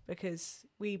 because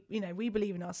we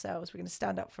believe in ourselves. We're going to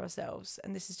stand up for ourselves,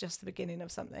 and this is just the beginning of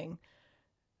something,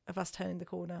 of us turning the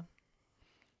corner.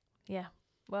 Yeah.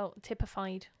 Well,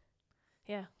 typified,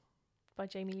 by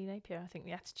Jamie Lee Napier. I think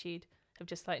the attitude of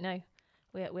just like, no,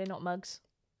 we're not mugs.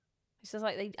 It's just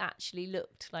like they actually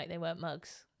looked like they weren't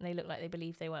mugs, and they looked like they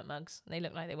believed they weren't mugs, and they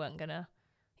looked like they weren't gonna.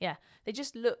 Yeah, they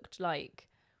just looked like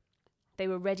they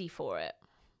were ready for it.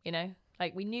 You know,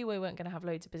 like we knew we weren't going to have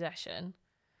loads of possession.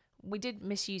 We did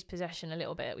misuse possession a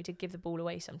little bit. We did give the ball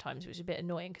away sometimes, which was a bit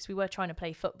annoying because we were trying to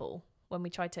play football. When we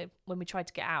tried to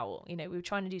get out, you know, we were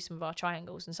trying to do some of our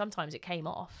triangles, and sometimes it came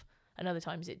off and other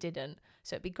times it didn't.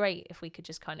 So it'd be great if we could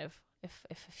just kind of, if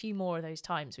a few more of those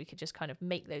times we could just kind of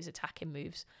make those attacking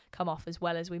moves come off as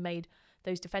well as we made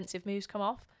those defensive moves come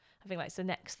off. I think that's the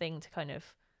next thing to kind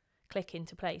of click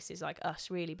into place, is like us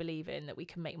really believing that we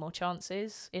can make more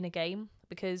chances in a game,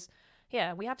 because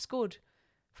we have scored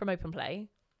from open play.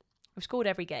 We've scored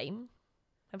every game,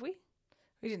 have we?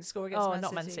 We didn't score against Man City.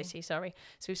 Not Man City, sorry.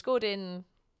 So we've scored in,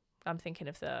 I'm thinking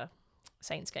of the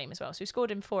Saints game as well. So we've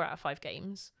scored in 4 out of 5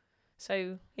 games.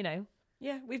 So, you know.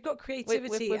 Yeah, we've got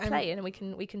creativity. We're playing and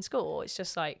we can score. It's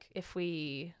just like, if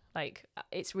we, like,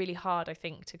 it's really hard, I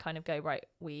think, to kind of go, right,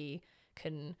 we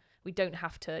don't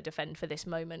have to defend for this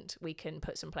moment. We can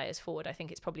put some players forward. I think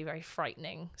it's probably very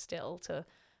frightening still to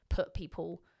put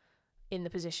people in the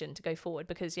position to go forward,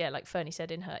 because, like Fernie said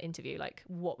in her interview, like,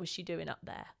 what was she doing up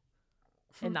there?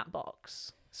 In that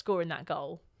box, scoring that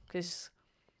goal, because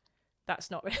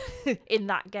that's not in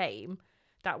that game.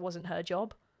 That wasn't her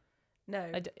job.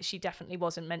 No, she definitely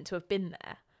wasn't meant to have been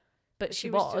there, but she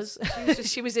was.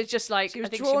 She was just like, she was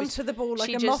drawn to the ball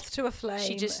like a moth to a flame.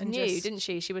 She just knew, didn't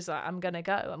she? She was like, I'm gonna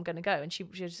go, and she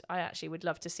just. I actually would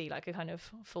love to see like a kind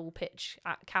of full pitch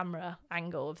at camera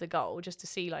angle of the goal, just to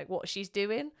see like what she's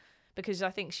doing, because I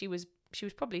think she was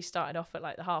probably started off at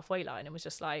like the halfway line and was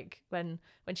just like, when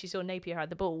she saw Napier had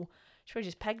the ball, she probably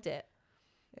just pegged it.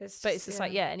 It's just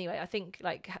like, anyway, I think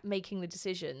like making the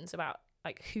decisions about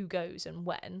like who goes and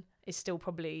when is still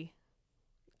probably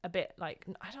a bit like,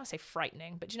 I don't want to say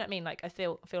frightening, but do you know what I mean? Like I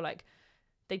feel like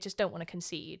they just don't want to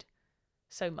concede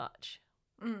so much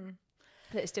that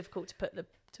it's difficult to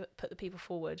put the people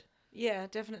forward. Yeah,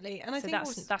 definitely. And I think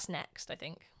that's next, I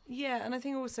think. Yeah, and I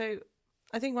think also,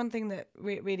 one thing that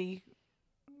really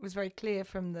was very clear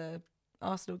from the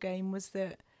Arsenal game was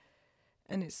that,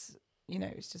 and it's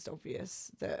just obvious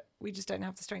that we just don't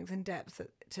have the strength and depth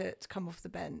to come off the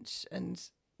bench, and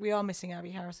we are missing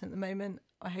Abby Harrison at the moment.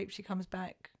 I hope she comes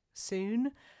back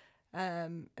soon,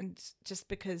 and just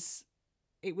because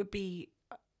it would be,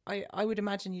 I would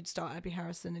imagine you'd start Abby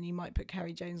Harrison and you might put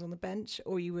Carrie Jones on the bench,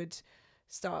 or you would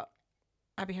start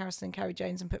Abby Harrison and Carrie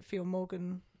Jones and put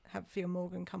have Fiona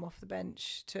Morgan come off the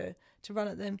bench to run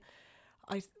at them.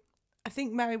 I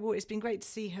think Mary Ward, it's been great to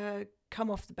see her come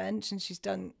off the bench, and she's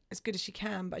done as good as she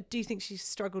can, but I do think she's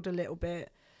struggled a little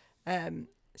bit.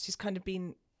 She's kind of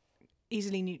been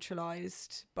easily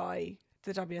neutralised by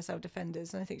the WSL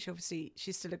defenders, and I think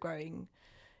she's still a growing,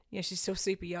 she's still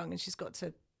super young, and she's got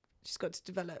to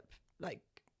develop like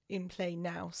in play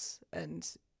nous, and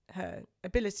her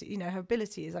ability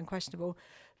is unquestionable,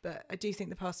 but I do think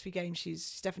the past few games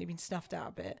she's definitely been snuffed out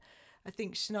a bit. I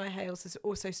think Shania Hales has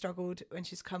also struggled when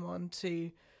she's come on to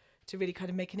really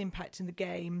kind of make an impact in the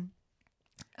game.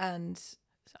 And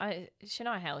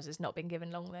Shania Hales has not been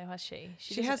given long though, has she?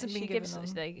 She hasn't been given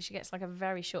long. She gets like a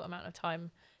very short amount of time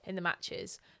in the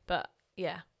matches. But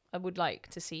yeah, I would like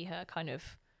to see her kind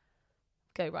of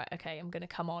go, right, okay, I'm going to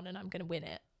come on and I'm going to win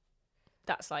it.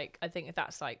 That's like, I think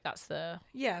that's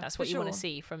what you want to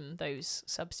see from those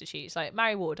substitutes. Like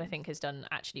Mary Ward, I think, has done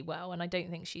actually well, and I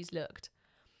don't think she's looked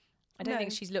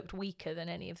weaker than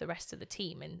any of the rest of the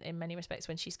team in many respects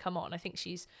when she's come on. I think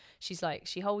she's like,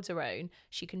 she holds her own,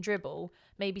 she can dribble,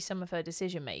 maybe some of her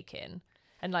decision making,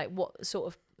 and like what sort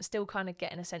of, still kind of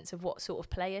getting a sense of what sort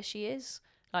of player she is,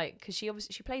 like, because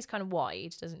she plays kind of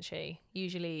wide, doesn't she?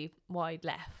 Usually wide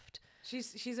left,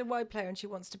 She's a wide player and she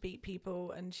wants to beat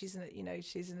people, and she's an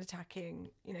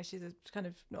attacking, she's a kind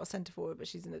of not a centre forward, but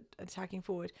she's an attacking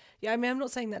forward. Yeah, I mean, I'm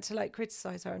not saying that to like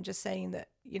criticise her. I'm just saying that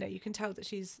you can tell that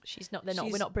she's not.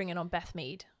 We're not bringing on Beth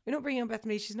Mead. We're not bringing on Beth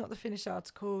Mead. She's not the finished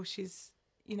article. She's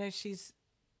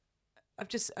I've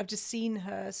just seen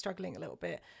her struggling a little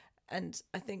bit, and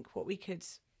I think what we could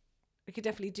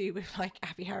definitely do with like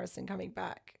Abby Harrison coming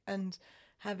back and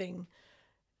having,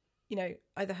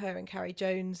 either her and Carrie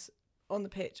Jones on the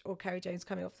pitch, or Carrie Jones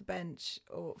coming off the bench,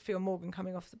 or Phil Morgan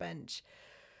coming off the bench,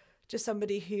 just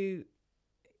somebody who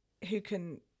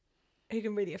can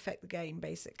really affect the game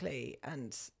basically,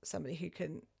 and somebody who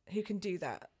can do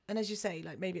that. And as you say,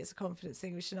 like maybe it's a confidence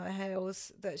thing with Shania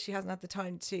Hales that she hasn't had the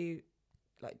time to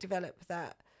like develop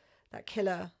that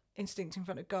killer instinct in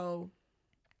front of goal,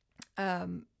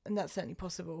 and that's certainly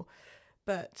possible.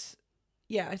 But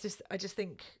yeah, I just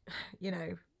think we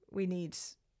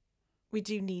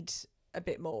do need a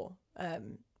bit more.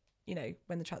 When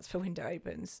the transfer window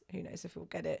opens, who knows if we'll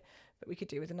get it, but we could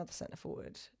do with another centre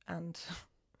forward and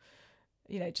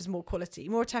just more quality,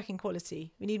 more attacking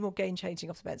quality. We need more game changing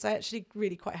off the bench. I'm actually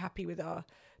really quite happy with our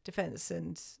defence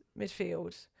and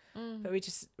midfield, but we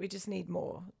just need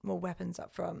more weapons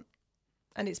up front.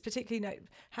 And it's particularly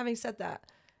having said that,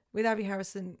 with Abby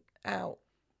Harrison out,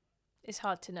 it's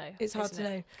hard to know. It's hard to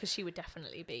know because she would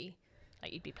definitely be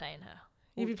like, you'd be playing her.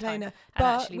 You'd be playing her,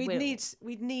 but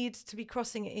we'd need to be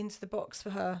crossing it into the box for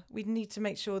her. We'd need to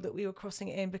make sure that we were crossing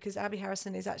it in, because Abby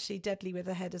Harrison is actually deadly with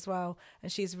her head as well,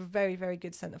 and she's a very, very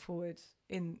good centre forward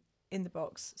in the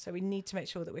box. So we need to make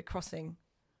sure that we're crossing.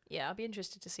 Yeah, I'll be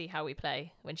interested to see how we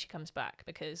play when she comes back,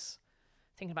 because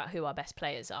thinking about who our best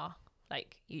players are,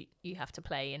 like you have to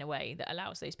play in a way that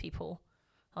allows those people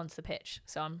onto the pitch.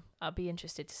 So I'll be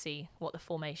interested to see what the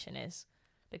formation is.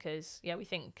 Because, yeah, we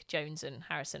think Jones and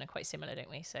Harrison are quite similar,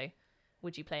 don't we? So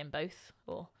would you play them both,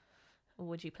 or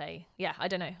would you play? Yeah, I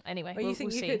don't know. Anyway, well, you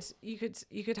think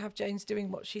you could have Jones doing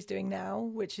what she's doing now,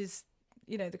 which is,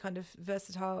 the kind of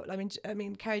versatile. I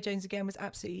mean, Carrie Jones again was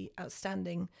absolutely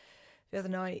outstanding the other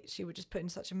night. She would just put in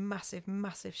such a massive,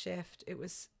 massive shift. It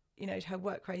was, her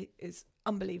work rate is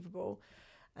unbelievable,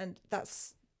 and that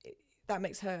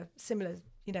makes her similar,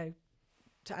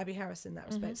 to Abby Harrison in that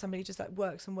respect. Somebody just like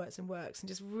works and works and works and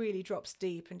just really drops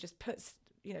deep and just puts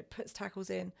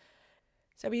tackles in.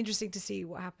 So it'll be interesting to see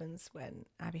what happens when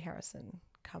Abby Harrison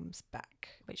comes back,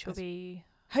 which will be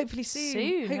hopefully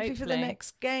soon. Hopefully for the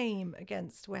next game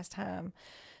against West Ham.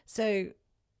 So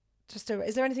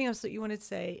is there anything else that you wanted to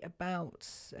say about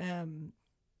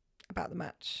the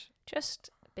match? Just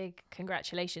big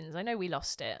congratulations. I know we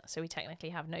lost it, so we technically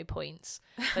have no points,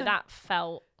 but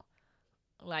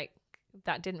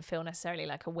that didn't feel necessarily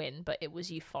like a win, but it was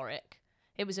euphoric.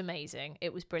 It was amazing.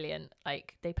 It was brilliant.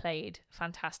 Like, they played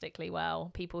fantastically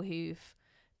well. People who've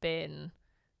been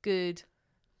good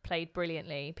played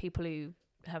brilliantly. People who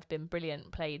have been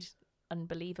brilliant played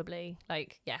unbelievably.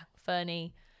 Like, yeah,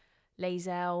 Fernie,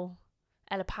 Lazelle,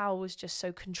 Ella Powell was just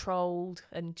so controlled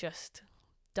and just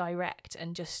direct,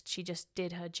 and she just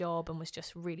did her job and was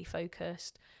just really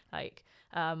focused. Like,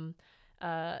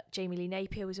 Jamie Lee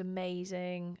Napier was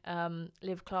amazing.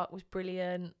 Liv Clark was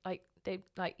brilliant.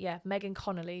 Megan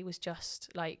Connolly was just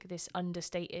like this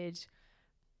understated,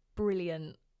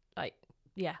 brilliant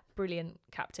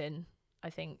captain. I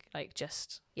think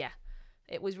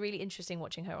it was really interesting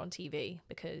watching her on TV,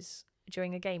 because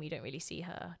during a game you don't really see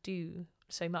her do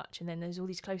so much, and then there's all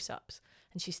these close-ups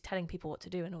and she's telling people what to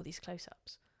do in all these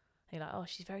close-ups, and you're like, oh,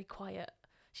 she's very quiet.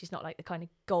 She's not like the kind of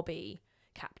gobby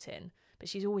captain, but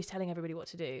she's always telling everybody what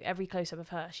to do. Every close-up of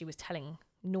her, she was telling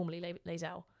normally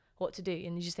Lazelle what to do,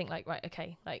 and you just think like, right,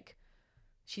 okay, like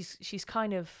she's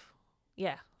kind of,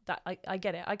 that I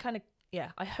get it.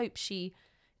 I hope she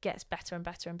gets better and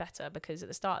better and better, because at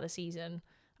the start of the season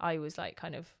I was like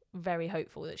kind of very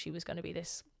hopeful that she was going to be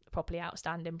this properly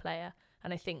outstanding player,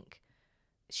 and I think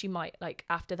she might, like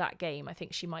after that game, I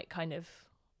think she might kind of,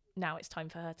 now it's time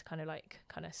for her to kind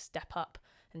of step up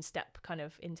and step kind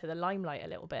of into the limelight a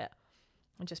little bit,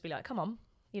 and just be like, come on,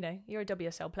 you're a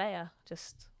WSL player,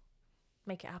 just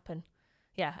make it happen.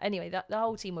 Yeah, anyway, the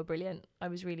whole team were brilliant. I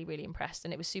was really, really impressed,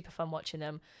 and it was super fun watching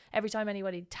them. Every time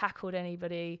anybody tackled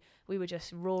anybody, we were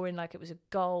just roaring like it was a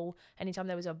goal. Anytime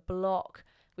there was a block,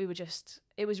 it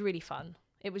was really fun.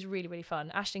 It was really, really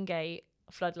fun. Ashton Gate,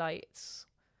 floodlights,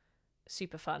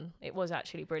 super fun. It was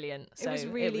actually brilliant. So it was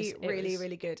really,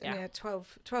 really good. Yeah. And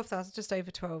 12,000, just over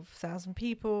 12,000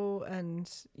 people, and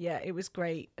yeah, it was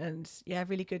great, and yeah,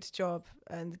 really good job.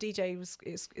 And the DJ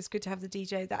it's good to have the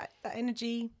DJ, that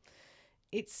energy.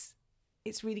 It's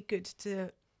really good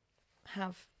to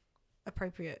have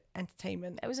appropriate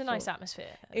entertainment. It was a nice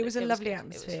atmosphere. It was a lovely good.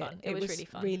 atmosphere. It was fun. It was really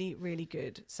fun. Really, really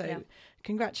good. So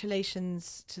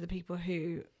congratulations to the people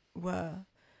who were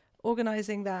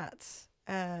organising that.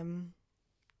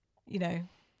 You know,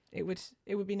 it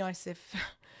would be nice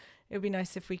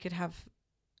if we could have,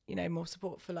 you know, more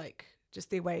support for like just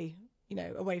the away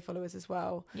followers as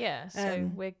well. Yeah,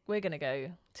 so we're going to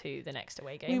go to the next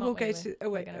away game. We will go to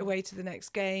away to the next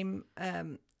game.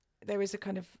 There is a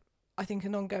kind of, I think,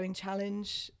 an ongoing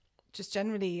challenge, just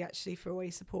generally actually for away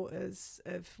supporters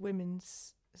of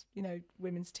women's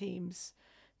teams,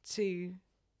 to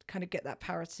kind of get that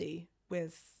parity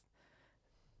with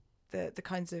the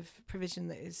kinds of provision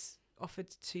that is offered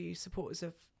to supporters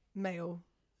of male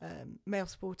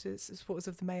supporters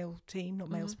of the male team, not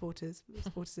male supporters, but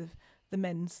supporters of the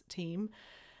men's team.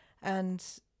 And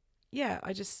yeah,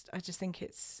 I just think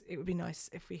it would be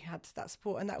nice if we had that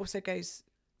support. And that also goes,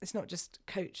 it's not just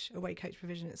away coach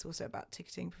provision, it's also about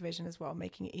ticketing provision as well,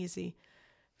 making it easy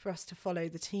for us to follow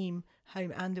the team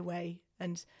home and away,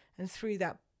 and through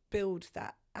that build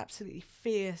that absolutely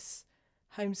fierce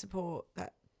home support,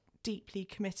 that deeply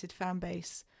committed fan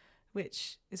base,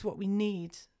 which is what we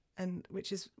need, and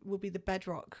which will be the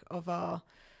bedrock of our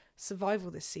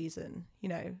survival this season. You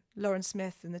know, Lauren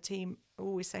Smith and the team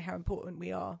always say how important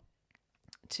we are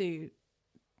to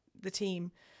the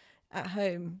team at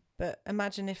home, but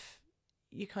imagine if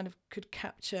you kind of could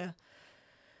capture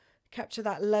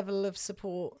that level of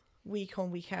support week on,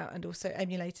 week out, and also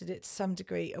emulated it to some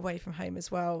degree away from home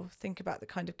as well. Think about the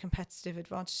kind of competitive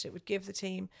advantage it would give the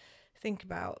team. Think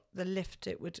about the lift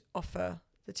it would offer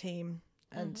the team,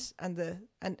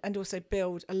 and also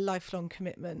build a lifelong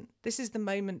commitment. This is the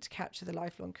moment to capture the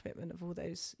lifelong commitment of all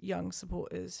those young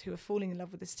supporters who are falling in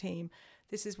love with this team.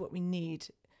 This is what we need.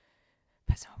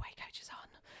 Put some away coaches on.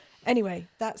 Anyway,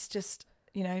 that's just,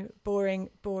 you know, boring.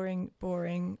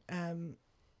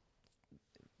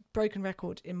 Broken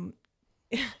record in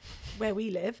where we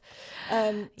live.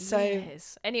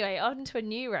 Yes. Anyway, on to a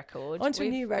new record.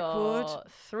 We've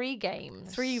got 3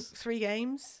 games. Three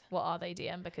games. What are they,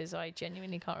 DM? Because I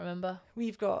genuinely can't remember.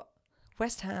 We've got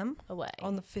West Ham away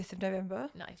on the 5th of November.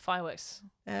 No, fireworks.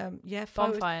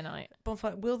 Bonfire night.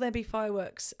 Bonfire. Will there be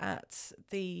fireworks at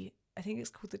the, I think it's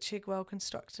called the Chigwell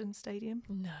Construction Stadium?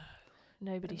 No.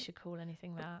 Nobody should call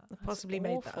anything that. I possibly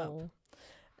made that up.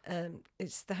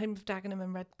 It's the home of Dagenham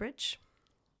and Redbridge.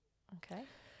 Okay.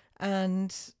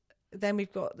 And then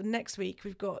we've got the next week,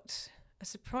 we've got a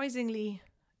surprisingly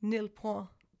nil point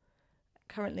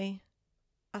currently,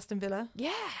 Aston Villa.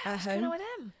 Yeah. At What's going home. on with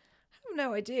them? I have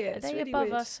no idea. Are It's they really above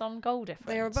weird. us on goal difference?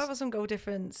 They are above us on goal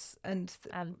difference, and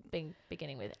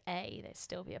beginning with A, they'd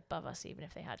still be above us even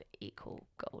if they had equal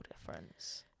goal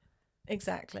difference.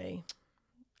 exactly.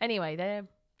 Anyway, they're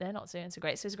not doing so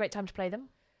great. So it's a great time to play them.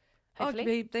 Hopefully.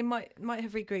 Arguably, they might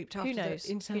have regrouped after knows?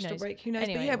 the international break. Who knows?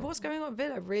 Anyway, but yeah, what's going on at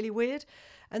Villa? Really weird.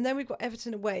 And then we've got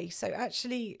Everton away. So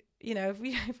actually, you know,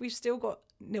 if we've still got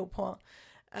nil point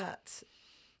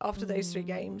after those 3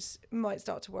 games, we might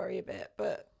start to worry a bit.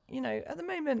 But you know, at the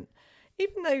moment,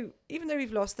 even though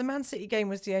we've lost, the Man City game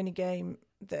was the only game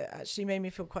that actually made me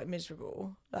feel quite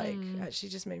miserable. Like actually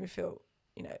just made me feel,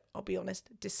 you know, I'll be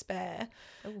honest, despair.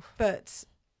 Oof. But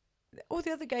all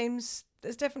the other games,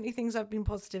 there's definitely things I've been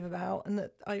positive about and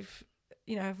that I've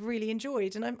really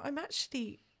enjoyed. And I'm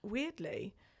actually,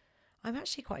 weirdly,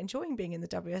 quite enjoying being in the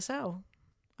WSL.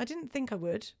 I didn't think I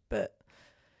would, but,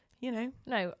 you know.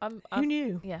 No, who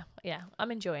knew? Yeah,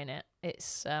 I'm enjoying it.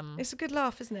 It's a good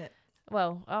laugh, isn't it?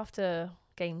 Well, after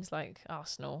games like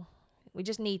Arsenal, we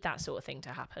just need that sort of thing to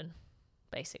happen,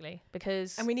 basically.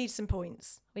 And we need some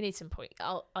points.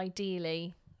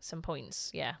 Ideally, some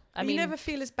points, yeah. I mean, you never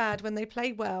feel as bad when they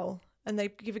play well and they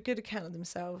give a good account of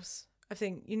themselves. I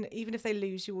think, you know, even if they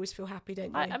lose, you always feel happy,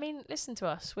 don't you? I mean, listen to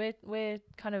us. We're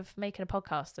kind of making a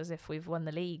podcast as if we've won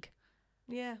the league.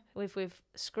 Yeah. We've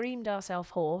screamed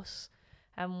ourselves hoarse,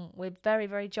 and we're very,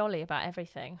 very jolly about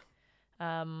everything.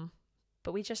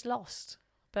 But we just lost.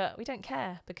 But we don't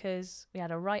care because we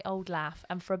had a right old laugh,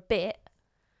 and for a bit,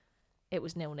 it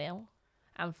was 0-0,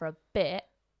 and for a bit,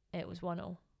 it was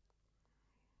 1-1.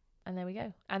 And there we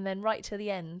go. And then right to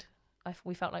the end,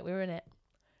 we felt like we were in it.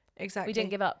 Exactly. We didn't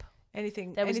give up.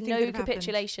 There was no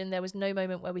capitulation. There was no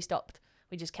moment where we stopped.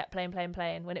 We just kept playing.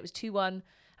 When it was 2-1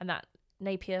 and that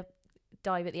Napier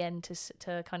dive at the end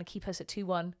to kind of keep us at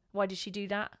 2-1. Why did she do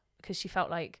that? Because she felt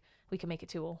like we could make it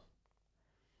 2-2.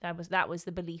 That was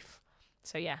the belief.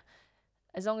 So yeah,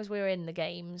 as long as we're in the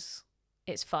games,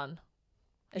 it's fun.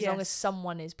 As long as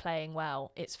someone is playing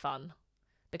well, it's fun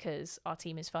because our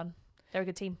team is fun. They're a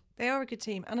good team. They are a good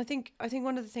team. And I think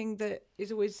one of the things that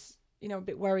is always, you know, a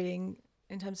bit worrying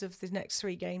in terms of the next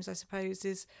 3 games, I suppose,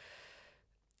 is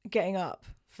getting up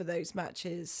for those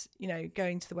matches, you know,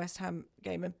 going to the West Ham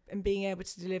game and being able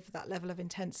to deliver that level of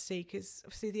intensity, because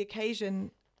obviously the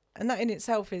occasion, and that in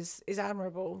itself is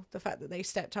admirable, the fact that they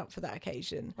stepped up for that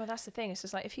occasion. Well, that's the thing. It's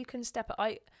just like, if you can step up,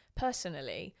 I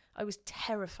was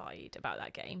terrified about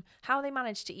that game. How they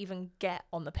managed to even get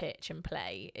on the pitch and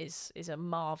play is a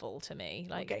marvel to me.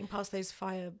 Like, getting past those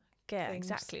fire yeah, things.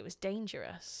 exactly. It was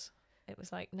dangerous. It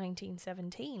was like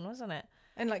 1917, wasn't it?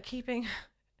 And like keeping, do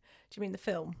you mean the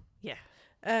film? Yeah.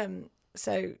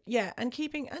 So yeah, and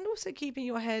also keeping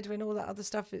your head when all that other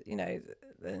stuff, you know,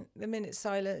 the minute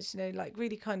silence, you know, like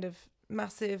really kind of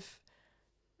massive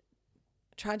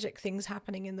tragic things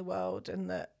happening in the world, and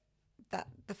that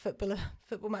the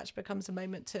football match becomes a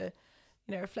moment to,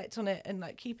 you know, reflect on it, and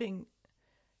like keeping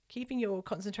your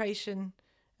concentration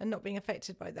and not being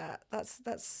affected by that.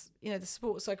 That's you know, the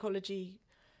sports psychology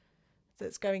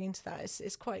that's going into that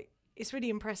it's really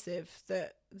impressive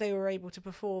that they were able to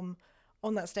perform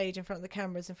on that stage in front of the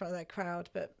cameras, in front of that crowd.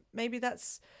 But maybe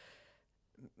that's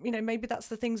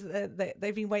the things that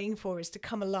they've been waiting for, is to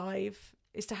come alive,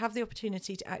 is to have the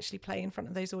opportunity to actually play in front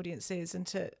of those audiences,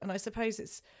 and I suppose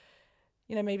it's,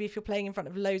 you know, maybe if you're playing in front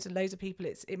of loads and loads of people,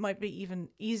 it might be even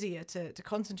easier to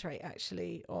concentrate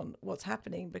actually on what's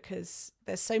happening, because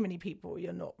there's so many people,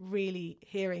 you're not really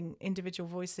hearing individual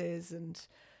voices. And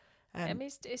I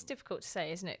mean, it's difficult to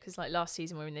say, isn't it? Because like last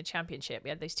season, we were in the Championship. We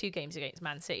had those 2 games against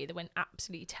Man City that went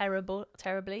absolutely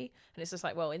terribly. And it's just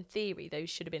like, well, in theory, those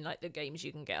should have been like the games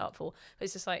you can get up for. But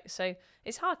it's just like, so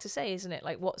it's hard to say, isn't it?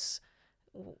 Like, what's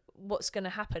going to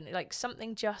happen? Like,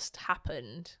 something just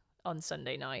happened on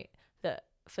Sunday night that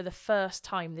for the first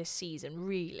time this season,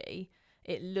 really,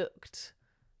 it looked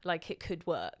like it could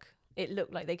work. It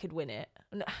looked like they could win it.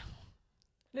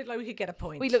 Looked like we could get a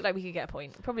point. We looked like we could get a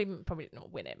point. Probably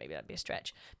not win it. Maybe that'd be a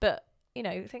stretch. But, you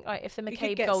know, think like if the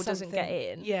McCabe goal doesn't get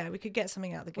in, yeah, we could get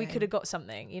something out of the game. We could have got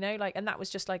something, you know, like, and that was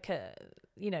just like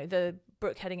you know, the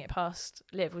Brooke heading it past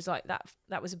Liv was like that.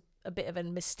 That was a bit of a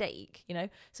mistake, you know.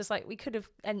 So it's like it could have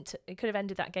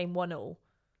ended that game 1-1,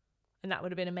 and that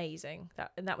would have been amazing.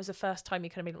 And that was the first time you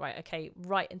could have been right. Okay,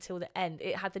 right until the end,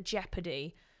 it had the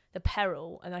jeopardy, the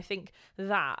peril, and I think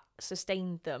that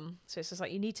sustained them. So it's just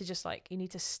like you need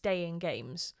to stay in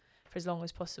games for as long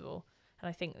as possible. And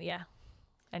I think, yeah,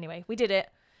 anyway, we did it,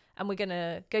 and we're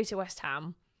gonna go to West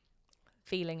Ham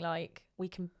feeling like we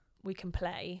can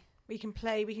play. We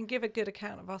can give a good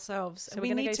account of ourselves. So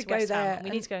we need to go there. We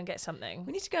need to go and get something.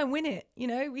 We need to go and win it. You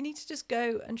know, we need to just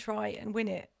go and try and win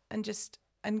it,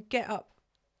 and get up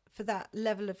for that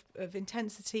level of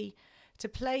intensity, to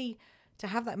play, to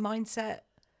have that mindset,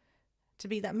 to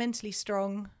be that mentally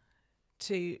strong,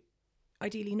 to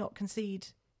ideally not concede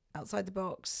outside the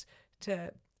box,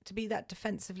 to be that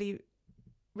defensively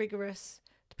rigorous,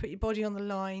 to put your body on the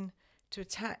line, to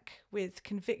attack with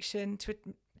conviction, to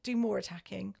do more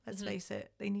attacking. Let's face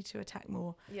it, they need to attack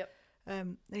more. Yep.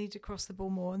 They need to cross the ball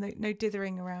more, and no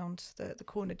dithering around the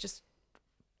corner. Just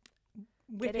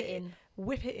whip it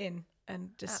in, and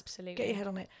just absolutely get your head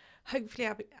on it. Hopefully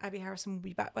Abby Harrison will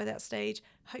be back by that stage.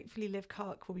 Hopefully Liv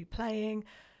Clark will be playing.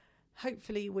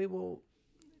 Hopefully we will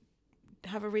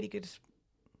have a really good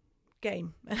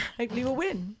game. Hopefully we'll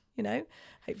win, you know.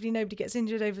 Hopefully nobody gets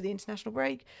injured over the international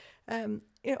break. You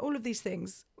know, all of these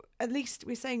things. At least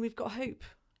we're saying we've got hope.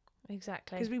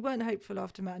 Exactly. Because we weren't hopeful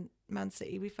after Man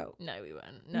City. We felt we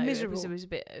weren't. No, miserable. It was a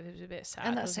bit sad.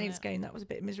 And that Saints game, that was a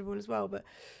bit miserable as well. But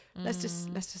let's just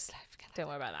forget that. Don't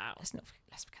worry about that. Let's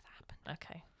forget that happened.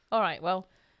 Okay. All right. Well,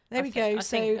 there we go. I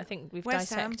think we've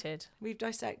dissected. We've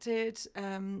dissected.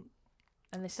 And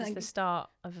this is the start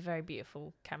of a very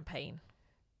beautiful campaign.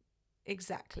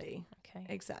 Exactly. Okay.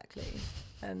 Exactly.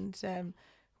 And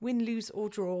win, lose or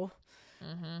draw,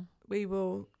 we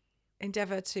will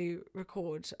endeavour to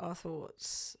record our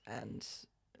thoughts and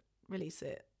release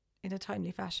it in a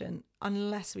timely fashion,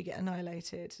 unless we get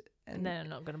annihilated. And then I'm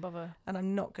not going to bother. And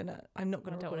I'm not gonna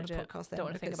record a podcast then. Don't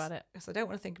want to think about it. Because I don't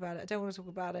want to think about it. I don't want to talk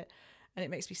about it, and it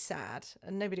makes me sad.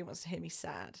 And nobody wants to hear me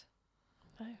sad.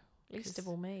 No, least of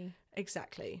all me.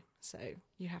 Exactly. So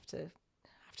you have to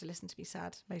listen to me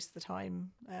sad most of the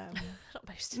time. Not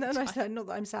most of the time. No, not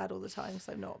that I'm sad all the time.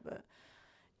 So I'm not. But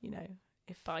you know,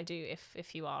 if I do,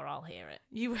 if you are, I'll hear it.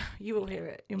 You will hear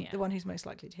it. You're the one who's most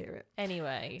likely to hear it.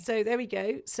 Anyway. So there we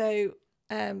go. So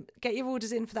get your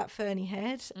orders in for that Fernie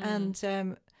head, and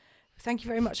thank you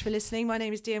very much for listening. My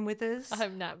name is DM Withers.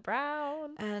 I'm Nat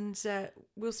Brown, and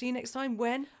we'll see you next time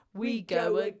when we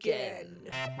go again.